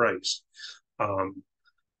front of the price.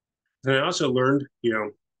 Then I also learned,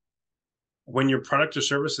 when your product or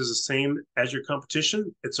service is the same as your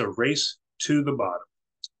competition, it's a race to the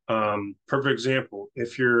bottom. Perfect example,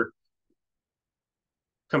 if you're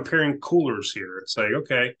comparing coolers here, it's like,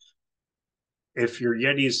 okay, if your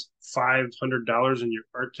Yeti's $500 and your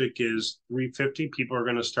Arctic is $350, people are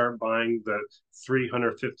going to start buying the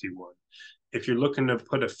 $350 one. If you're looking to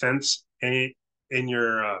put a fence in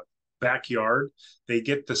your backyard, they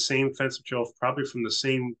get the same fence material probably from the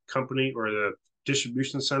same company or the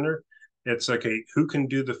distribution center. It's like, who can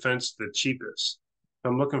do the fence the cheapest?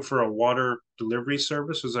 I'm looking for a water delivery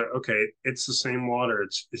service. It's like, okay, it's the same water.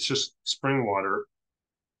 It's just spring water.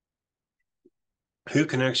 Who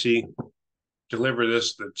can actually deliver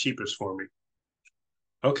this the cheapest for me?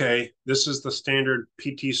 Okay, this is the standard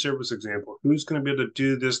PT service example. Who's going to be able to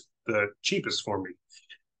do this the cheapest for me?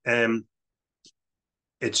 And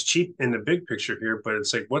it's cheap in the big picture here, but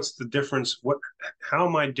it's like, what's the difference? How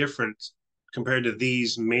am I different compared to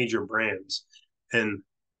these major brands in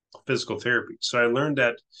physical therapy? So I learned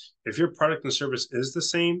that if your product and service is the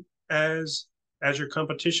same as your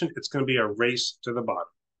competition, it's going to be a race to the bottom.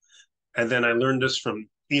 And then I learned this from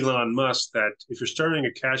Elon Musk, that if you're starting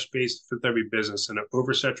a cash-based therapy business in an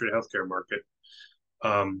oversaturated healthcare market,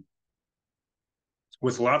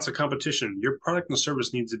 with lots of competition, your product and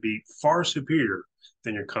service needs to be far superior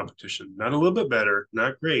than your competition. Not a little bit better,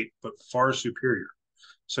 not great, but far superior.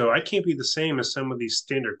 So I can't be the same as some of these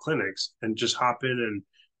standard clinics and just hop in and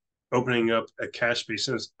opening up a cash-based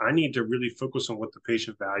business. I need to really focus on what the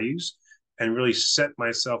patient values and really set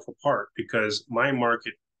myself apart, because my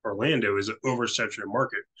market, Orlando, is an oversaturated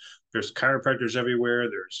market. There's chiropractors everywhere.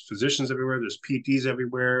 There's physicians everywhere. There's PTs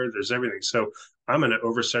everywhere. There's everything. So I'm in an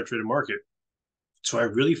oversaturated market. So I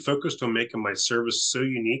really focused on making my service so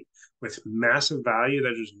unique with massive value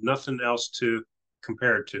that there's nothing else to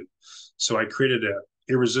compare it to. So I created an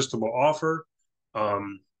irresistible offer.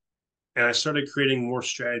 And I started creating more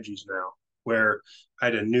strategies now, where I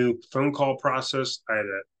had a new phone call process. I had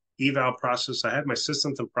an eval process. I had my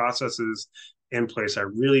systems and processes in place. I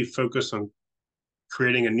really focused on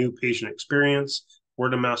creating a new patient experience,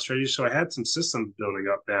 word of mouth strategy. So I had some systems building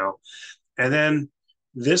up now. And then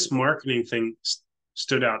this marketing thing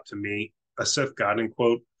stood out to me, a Seth Godin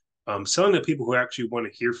quote: selling to people who actually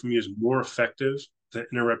want to hear from you is more effective than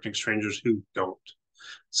interrupting strangers who don't.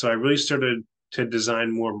 So I really started to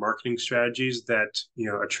design more marketing strategies that,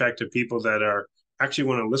 attract the people that are actually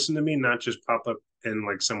want to listen to me, not just pop up in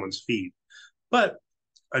like someone's feed. But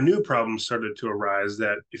a new problem started to arise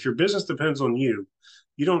that if your business depends on you,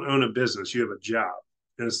 you don't own a business, you have a job.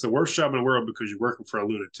 And it's the worst job in the world because you're working for a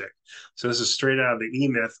lunatic. So this is straight out of the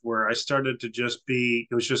E-Myth, where I started to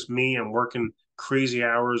it was just me. I'm working crazy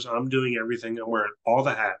hours. I'm doing everything. I'm wearing all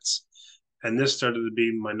the hats. And this started to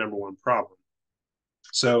be my number one problem.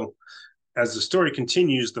 So as the story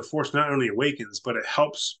continues, the Force not only awakens, but it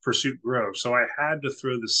helps pursuit grow. So I had to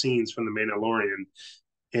throw the scenes from The Mandalorian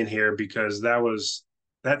in here because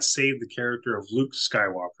that saved the character of Luke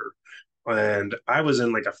Skywalker. And I was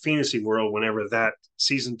in like a fantasy world whenever that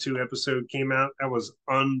season 2 episode came out. That was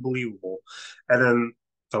unbelievable. And then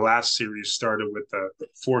the last series started with the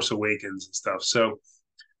Force Awakens and stuff. So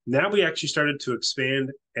now we actually started to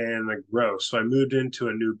expand and like grow. So I moved into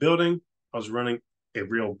a new building. I was running a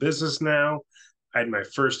real business now. I had my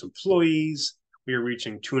first employees. We were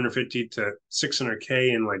reaching 250 to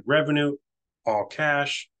 600K in like revenue, all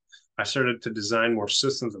cash. I started to design more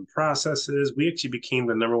systems and processes. We actually became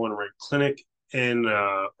the number one ranked clinic in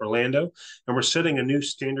Orlando, and we're setting a new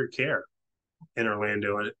standard care in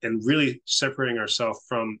Orlando and really separating ourselves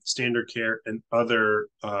from standard care and other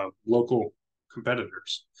local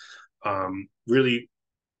competitors. Really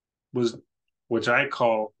was, which I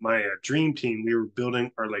call my dream team. We were building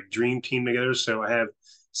our like dream team together. So I have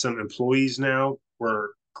some employees now. We're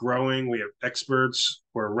growing. We have experts.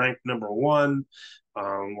 We're ranked number one.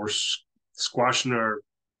 We're squashing our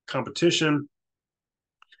competition,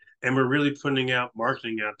 and we're really putting out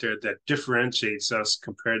marketing out there that differentiates us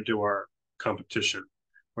compared to our competition.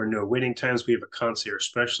 We're no waiting times. We have a concierge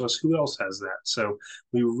specialist. Who else has that? So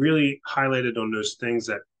we really highlighted on those things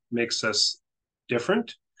that makes us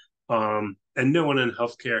different. And no one in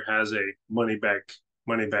healthcare has a money back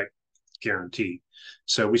guarantee.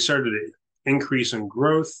 So we started an increase in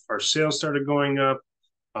growth. Our sales started going up.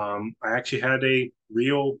 I actually had a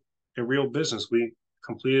real business. We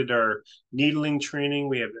completed our needling training.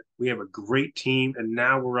 We have a great team, and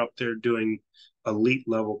now we're up there doing elite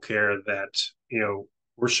level care that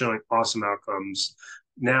we're showing awesome outcomes.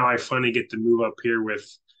 Now I finally get to move up here with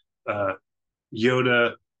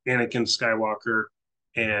Yoda, Anakin Skywalker,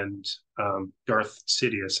 and Darth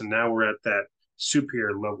Sidious, and now we're at that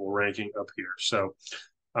superior level ranking up here. So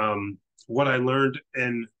what I learned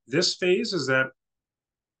in this phase is that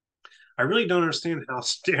I really don't understand how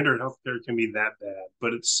standard healthcare can be that bad,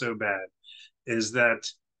 but it's so bad, is that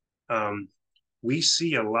we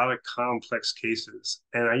see a lot of complex cases.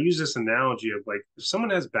 And I use this analogy of like, if someone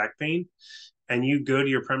has back pain and you go to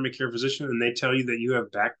your primary care physician and they tell you that you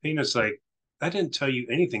have back pain, it's like, that didn't tell you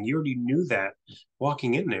anything. You already knew that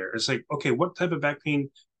walking in there. It's like, okay, what type of back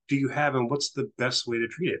pain do you have and what's the best way to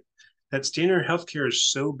treat it? That standard healthcare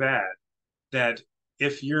is so bad that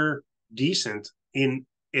if you're decent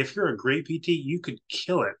if you're a great PT, you could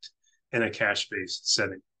kill it in a cash-based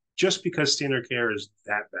setting just because standard care is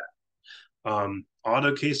that bad.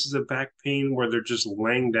 Auto cases of back pain where they're just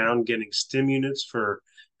laying down getting stim units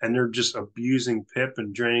and they're just abusing PIP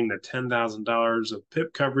and draining the $10,000 of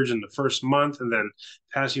PIP coverage in the first month and then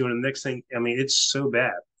pass you on the next thing. I mean, it's so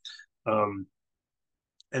bad.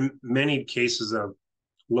 And many cases of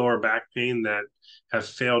lower back pain that have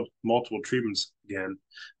failed multiple treatments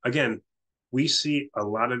again, we see a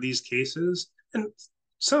lot of these cases, and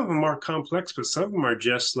some of them are complex, but some of them are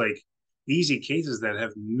just like easy cases that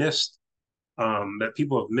have missed, that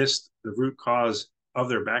people have missed the root cause of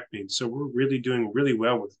their back pain. So we're really doing really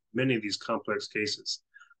well with many of these complex cases.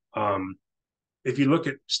 If you look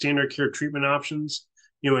at standard care treatment options,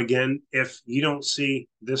 again, if you don't see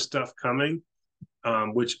this stuff coming,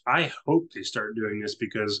 which I hope they start doing this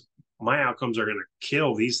because my outcomes are going to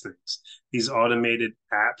kill these things, these automated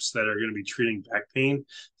apps that are going to be treating back pain.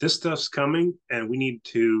 This stuff's coming and we need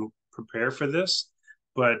to prepare for this.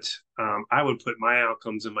 But I would put my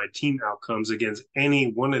outcomes and my team outcomes against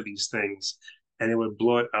any one of these things and it would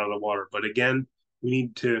blow it out of the water. But again, we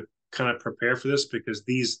need to kind of prepare for this because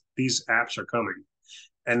these apps are coming.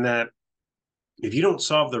 And that if you don't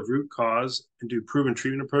solve the root cause and do proven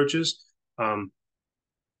treatment approaches,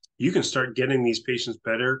 you can start getting these patients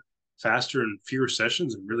better faster in fewer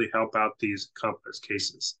sessions and really help out these complex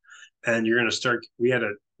cases. And you're going to start,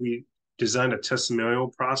 we designed a testimonial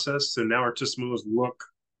process. So now our testimonials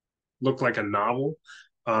look like a novel,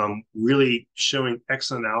 really showing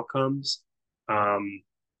excellent outcomes.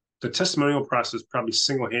 The testimonial process probably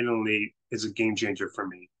single-handedly is a game changer for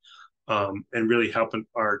me, and really helping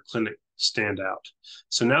our clinic stand out.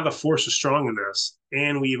 So now the Force is strong in us,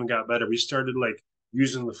 and we even got better. We started like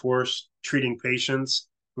using the Force, treating patients.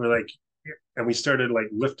 We're like, and we started like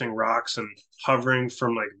lifting rocks and hovering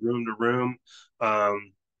from like room to room.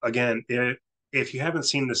 Again, if you haven't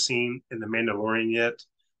seen the scene in The Mandalorian yet,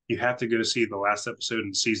 you have to go to see the last episode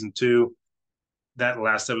in season two. That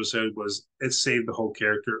last episode was it saved the whole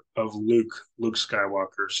character of Luke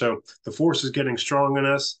Skywalker. So the Force is getting strong in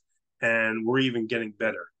us, and we're even getting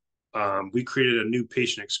better. We created a new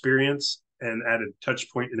patient experience and added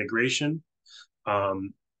touch point integration.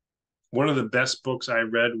 Um, One of the best books I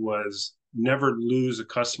read was Never Lose a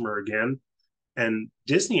Customer Again, and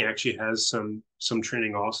Disney actually has some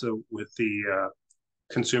training also with the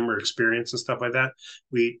consumer experience and stuff like that.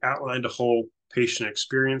 We outlined a whole patient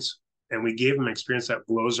experience, and we gave them an experience that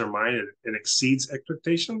blows their mind and exceeds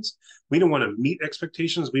expectations. We don't want to meet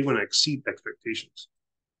expectations, we want to exceed expectations.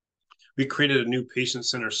 We created a new patient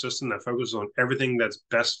centered system that focuses on everything that's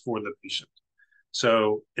best for the patient.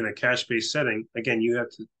 So in a cash based setting, again, you have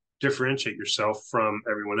to differentiate yourself from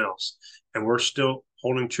everyone else. And we're still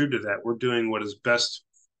holding true to that. We're doing what is best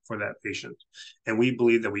for that patient. And we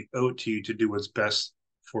believe that we owe it to you to do what's best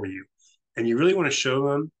for you. And you really want to show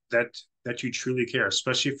them that you truly care,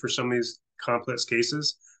 especially for some of these complex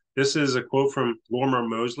cases. This is a quote from Lorimer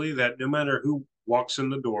Mosley that no matter who walks in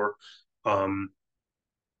the door, um,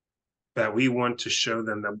 that we want to show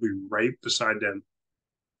them that we're right beside them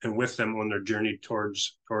and with them on their journey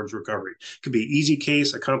towards recovery. It could be an easy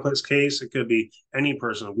case, a complex case. It could be any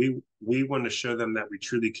person. We want to show them that we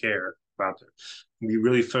truly care about them. We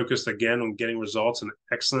really focused again on getting results and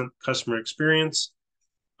excellent customer experience.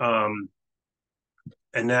 Um,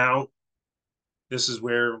 and now this is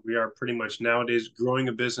where we are pretty much nowadays, growing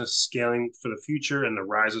a business, scaling for the future, and the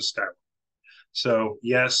rise of Skywalker. So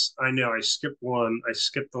yes, I know I skipped one. I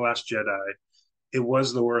skipped The Last Jedi. It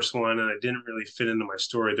was the worst one, and it didn't really fit into my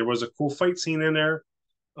story. There was a cool fight scene in there,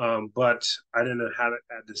 but I didn't know how to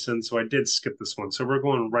add this in, so I did skip this one. So we're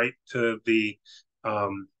going right to the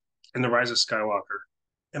in the Rise of Skywalker.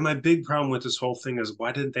 And my big problem with this whole thing is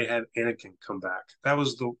why didn't they have Anakin come back? That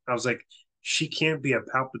was the I was like, she can't be a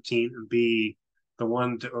Palpatine and be the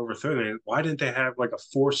one to overthrow them. Why didn't they have like a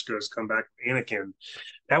Force Ghost come back with Anakin?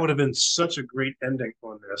 That would have been such a great ending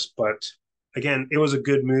on this. But again, it was a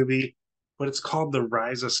good movie, but it's called The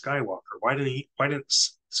Rise of Skywalker. Why didn't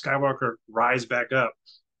Skywalker rise back up?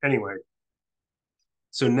 Anyway,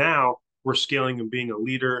 so now we're scaling and being a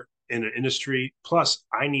leader in an industry. Plus,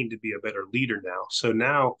 I need to be a better leader now. So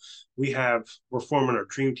now we're forming our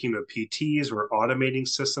dream team of PTs. We're automating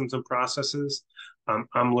systems and processes.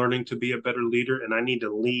 I'm learning to be a better leader, and I need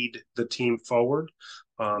to lead the team forward,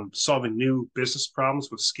 solving new business problems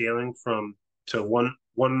with scaling from to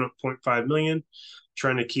 1.5 million,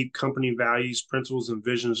 trying to keep company values, principles, and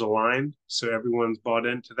visions aligned so everyone's bought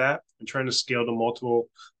into that, and trying to scale to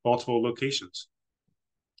multiple locations.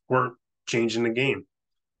 We're changing the game.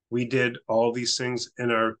 We did all these things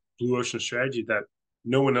in our blue ocean strategy that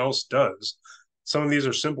no one else does. Some of these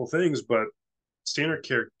are simple things, but standard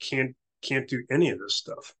care can't do any of this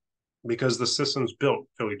stuff because the system's built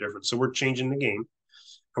really different. So we're changing the game,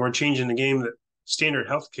 and we're changing the game that standard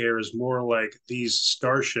healthcare is more like these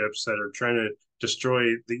starships that are trying to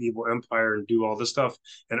destroy the evil empire and do all this stuff.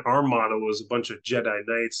 And our model is a bunch of Jedi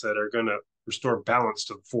Knights that are going to restore balance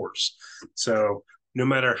to the Force. So no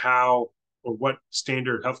matter how or what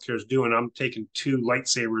standard healthcare is doing, I'm taking two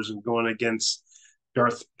lightsabers and going against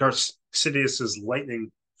Darth Sidious's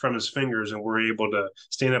lightning from his fingers, and we're able to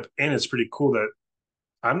stand up. And it's pretty cool that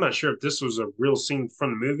I'm not sure if this was a real scene from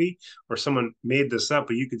the movie or someone made this up,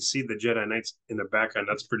 but you could see the Jedi Knights in the background.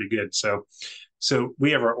 That's pretty good. So we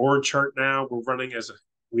have our org chart now. We're running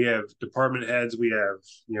we have department heads. We have,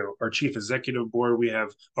 our chief executive board. We have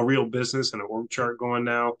a real business and an org chart going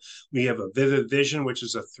now. We have a vivid vision, which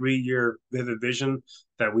is a 3-year vivid vision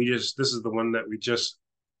that this is the one that we just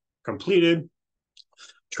completed,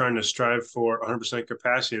 trying to strive for 100%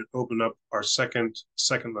 capacity and open up our second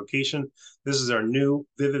location. This is our new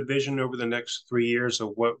vivid vision over the next 3 years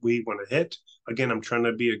of what we want to hit. Again, I'm trying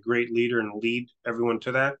to be a great leader and lead everyone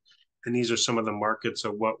to that. And these are some of the markets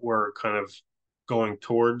of what we're kind of going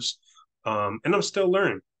towards. And I'm still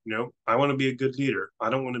learning. I want to be a good leader. I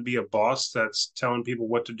don't want to be a boss that's telling people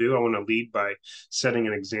what to do. I want to lead by setting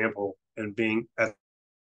an example and being at.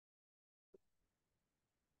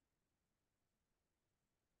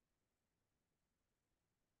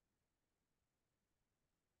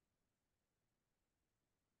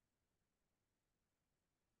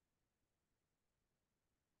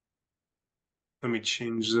 Let me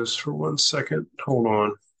change this for 1 second. Hold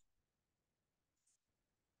on.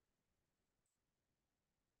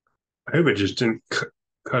 I hope it just didn't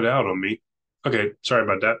cut out on me. Okay, sorry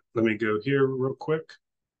about that. Let me go here real quick.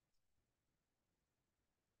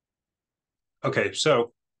 Okay,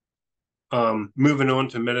 so moving on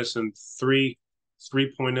to medicine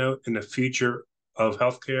 3.0 in the future of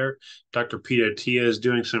healthcare. Dr. Peter Tia is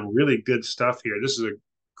doing some really good stuff here. This is a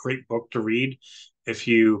great book to read if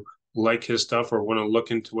you like his stuff or want to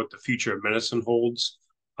look into what the future of medicine holds,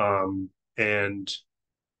 and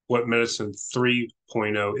what medicine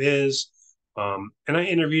 3.0 is. And I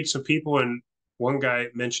interviewed some people, and one guy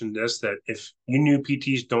mentioned this, that if you new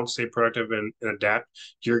PTs don't stay productive and adapt,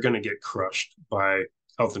 you're going to get crushed by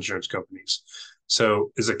health insurance companies.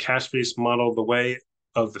 So, is a cash based model the way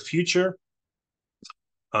of the future?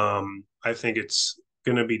 I think it's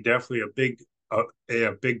going to be definitely a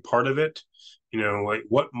big part of it. Like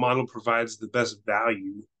what model provides the best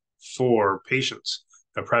value for patients?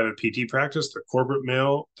 A private PT practice, the corporate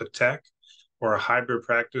mail, the tech, or a hybrid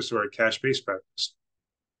practice or a cash based practice?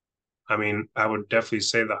 I mean, I would definitely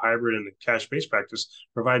say the hybrid and the cash based practice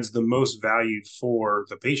provides the most value for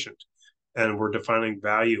the patient. And we're defining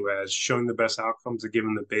value as showing the best outcomes and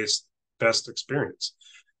giving the best experience.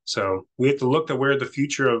 So we have to look at where the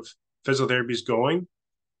future of physiotherapy is going.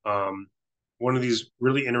 Um, One of these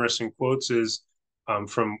really interesting quotes is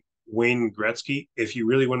from Wayne Gretzky. If you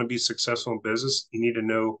really want to be successful in business, you need to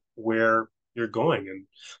know where you're going. And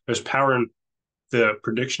there's power in the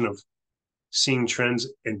prediction of seeing trends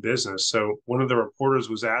in business. So one of the reporters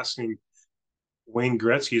was asking Wayne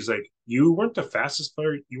Gretzky, is like, you weren't the fastest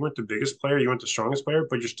player, you weren't the biggest player, you weren't the strongest player,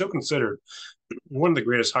 but you're still considered one of the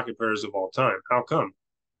greatest hockey players of all time. How come?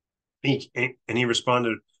 And he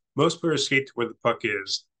responded, most players skate to where the puck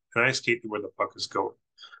is, and I skate to where the puck is going.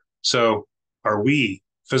 So are we,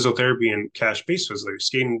 physiotherapy and cash based physiotherapy,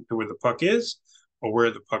 skating to where the puck is or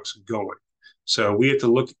where the puck's going? So we have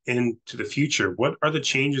to look into the future. What are the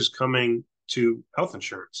changes coming to health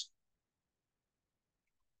insurance?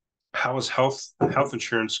 How is health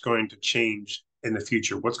insurance going to change in the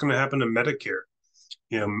future? What's going to happen to Medicare?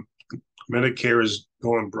 You know, Medicare is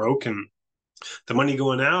going broke, and the money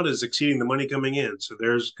going out is exceeding the money coming in. So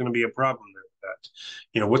there's going to be a problem there with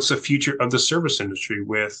that. What's the future of the service industry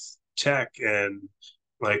with tech and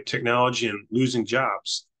like technology and losing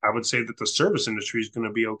jobs? I would say that the service industry is going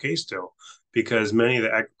to be okay still, because many of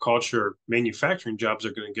the agriculture manufacturing jobs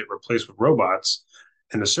are going to get replaced with robots,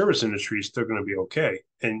 and the service industry is still going to be okay.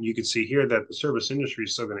 And you can see here that the service industry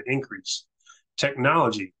is still going to increase.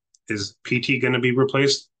 Technology, is PT going to be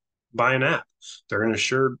replaced by an app? They're going to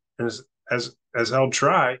sure as hell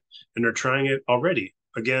try, and they're trying it already.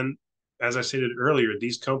 Again, as I stated earlier,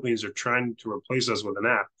 these companies are trying to replace us with an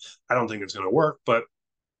app. I don't think it's going to work, but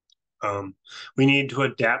we need to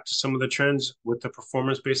adapt to some of the trends with the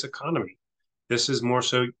performance-based economy. This is more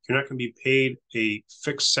so you're not going to be paid a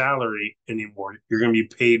fixed salary anymore. You're going to be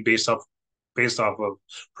paid based off of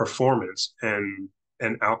performance and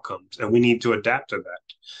outcomes, and we need to adapt to that.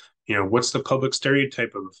 What's the public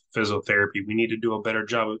stereotype of physiotherapy? We need to do a better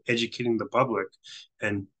job of educating the public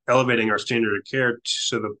and elevating our standard of care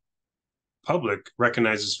so the public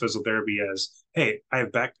recognizes physiotherapy as, hey, I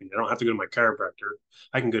have back pain. I don't have to go to my chiropractor.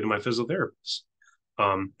 I can go to my physiotherapist.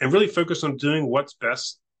 And really focus on doing what's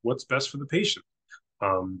best for the patient.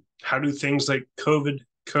 How do things like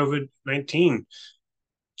COVID-19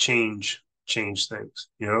 change things?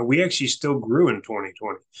 We actually still grew in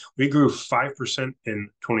 2020. We grew 5% in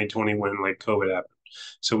 2020 when like COVID happened.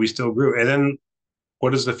 So we still grew. And then what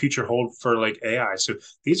does the future hold for like AI? So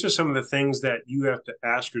these are some of the things that you have to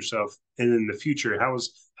ask yourself. And in the future, how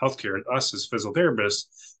is healthcare and us as physiotherapists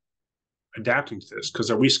adapting to this? Because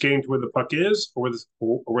are we skating to where the puck is, or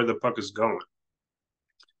where the puck is going?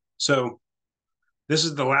 So this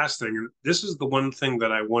is the last thing, and this is the one thing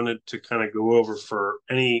that I wanted to kind of go over for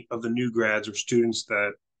any of the new grads or students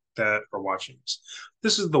that are watching this.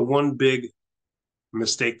 This is the one big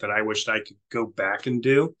mistake that I wished I could go back and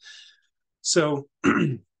do. So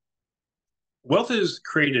wealth is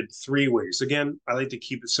created three ways. Again, I like to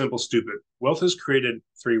keep it simple, stupid. Wealth is created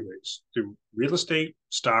three ways: through real estate,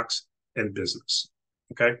 stocks, and business.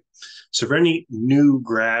 Okay. So for any new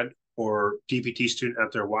grad or DPT student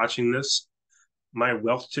out there watching this, my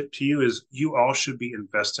wealth tip to you is you all should be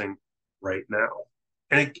investing right now.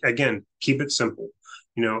 And again, keep it simple.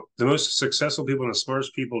 The most successful people and the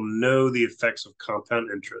smartest people know the effects of compound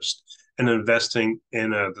interest and investing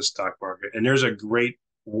in the stock market. And there's a great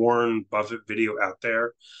Warren Buffett video out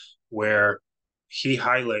there where he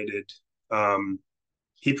highlighted,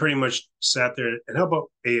 he pretty much sat there and held up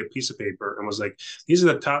a piece of paper and was like, these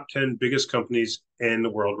are the top 10 biggest companies in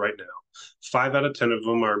the world right now. 5 out of 10 of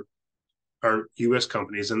them are U.S.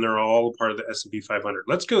 companies, and they're all part of the S&P 500.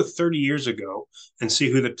 Let's go 30 years ago and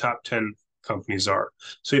see who the top 10 companies are.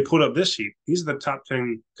 So he pulled up this sheet. These are the top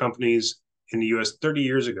 10 companies in the U.S. 30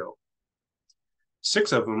 years ago.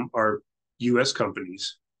 Six of them are US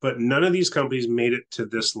companies, but none of these companies made it to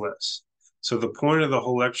this list. So the point of the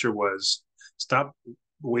whole lecture was stop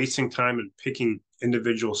wasting time and picking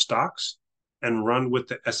individual stocks and run with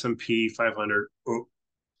the S&P 500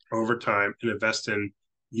 over time and invest in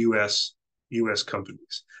US US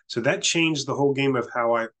companies. So that changed the whole game of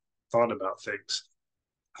how I thought about things.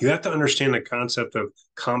 You have to understand the concept of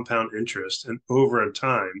compound interest and over a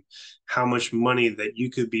time, how much money that you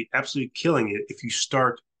could be absolutely killing it if you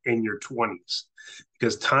start in your 20s,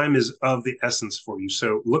 because time is of the essence for you.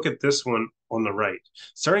 So look at this one on the right.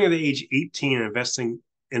 Starting at the age 18 and investing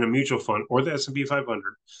in a mutual fund or the S&P 500,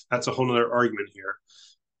 that's a whole nother argument here.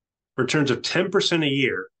 Returns of 10% a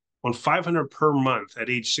year on 500 per month at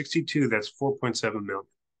age 62, that's 4.7 million.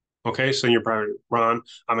 Okay, so you're probably, Ron,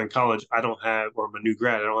 I'm in college. I don't have, or I'm a new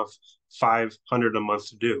grad. I don't have 500 a month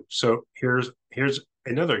to do. So here's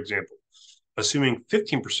another example. Assuming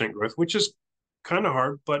 15% growth, which is kind of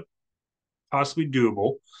hard, but possibly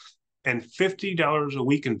doable, and $50 a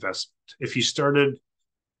week investment. If you started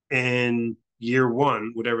in year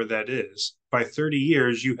one, whatever that is, by 30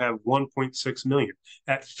 years, you have 1.6 million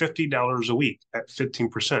at $50 a week at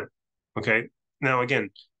 15%. Okay. Now, again,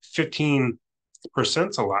 15%'s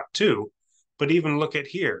a lot too, but even look at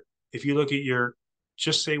here. If you look at your,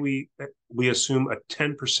 just say we assume a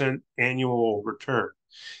 10% annual return.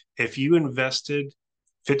 If you invested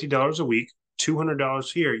 $50 a week,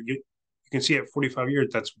 $200 here, you can see at 45 years,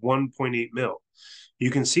 that's 1.8 mil. You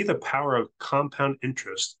can see the power of compound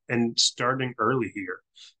interest and starting early here,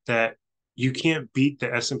 that you can't beat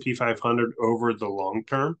the S&P 500 over the long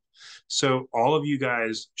term. So all of you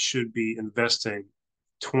guys should be investing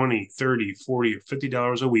 20, 30, 40,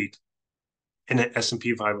 $50 a week in an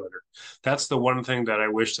S&P 500. That's the one thing that I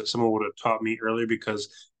wish that someone would have taught me earlier, because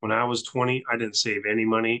when I was 20, I didn't save any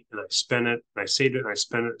money, and I spent it and I saved it and I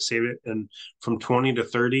spent it, saved it. And from 20 to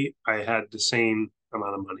 30, I had the same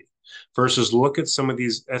amount of money. Versus look at some of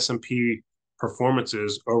these S&P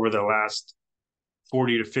performances over the last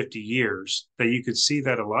 40 to 50 years, that you could see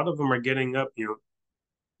that a lot of them are getting up,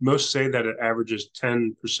 most say that it averages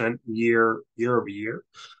 10% year over year.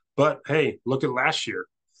 But hey, look at last year.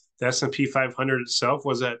 The S&P 500 itself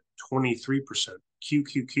was at 23%.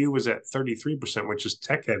 QQQ was at 33%, which is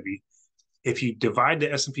tech heavy. If you divide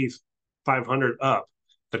the S&P 500 up,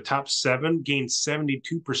 the top 7 gained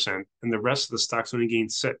 72%, and the rest of the stocks only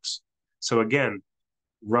gained 6. So again,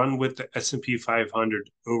 run with the S&P 500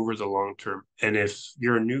 over the long term. And if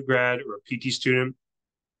you're a new grad or a PT student,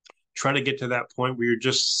 try to get to that point where you're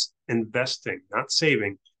just investing, not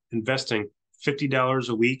saving, investing $50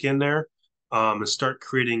 a week in there, and start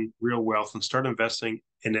creating real wealth and start investing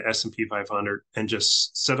in the S&P 500 and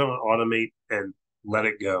just set on automate and let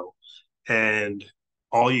it go. And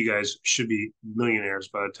all you guys should be millionaires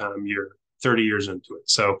by the time you're 30 years into it.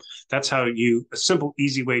 So that's how a simple,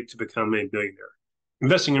 easy way to become a billionaire.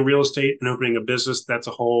 Investing in real estate and opening a business, that's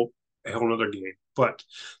a whole other game. But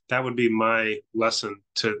that would be my lesson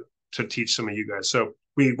to teach some of you guys. So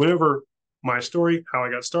we went over my story, how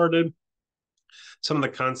I got started, some of the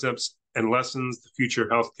concepts and lessons, the future of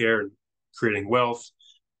healthcare and creating wealth.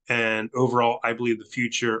 And overall, I believe the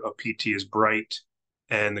future of PT is bright.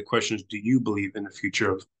 And the question is, do you believe in the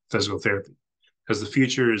future of physical therapy? Because the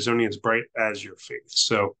future is only as bright as your faith.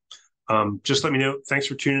 So just let me know. Thanks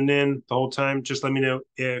for tuning in the whole time. Just let me know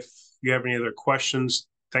if you have any other questions.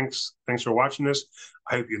 Thanks for watching this.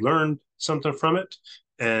 I hope you learned something from it.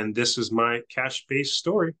 And this is my cash-based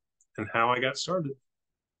story and how I got started.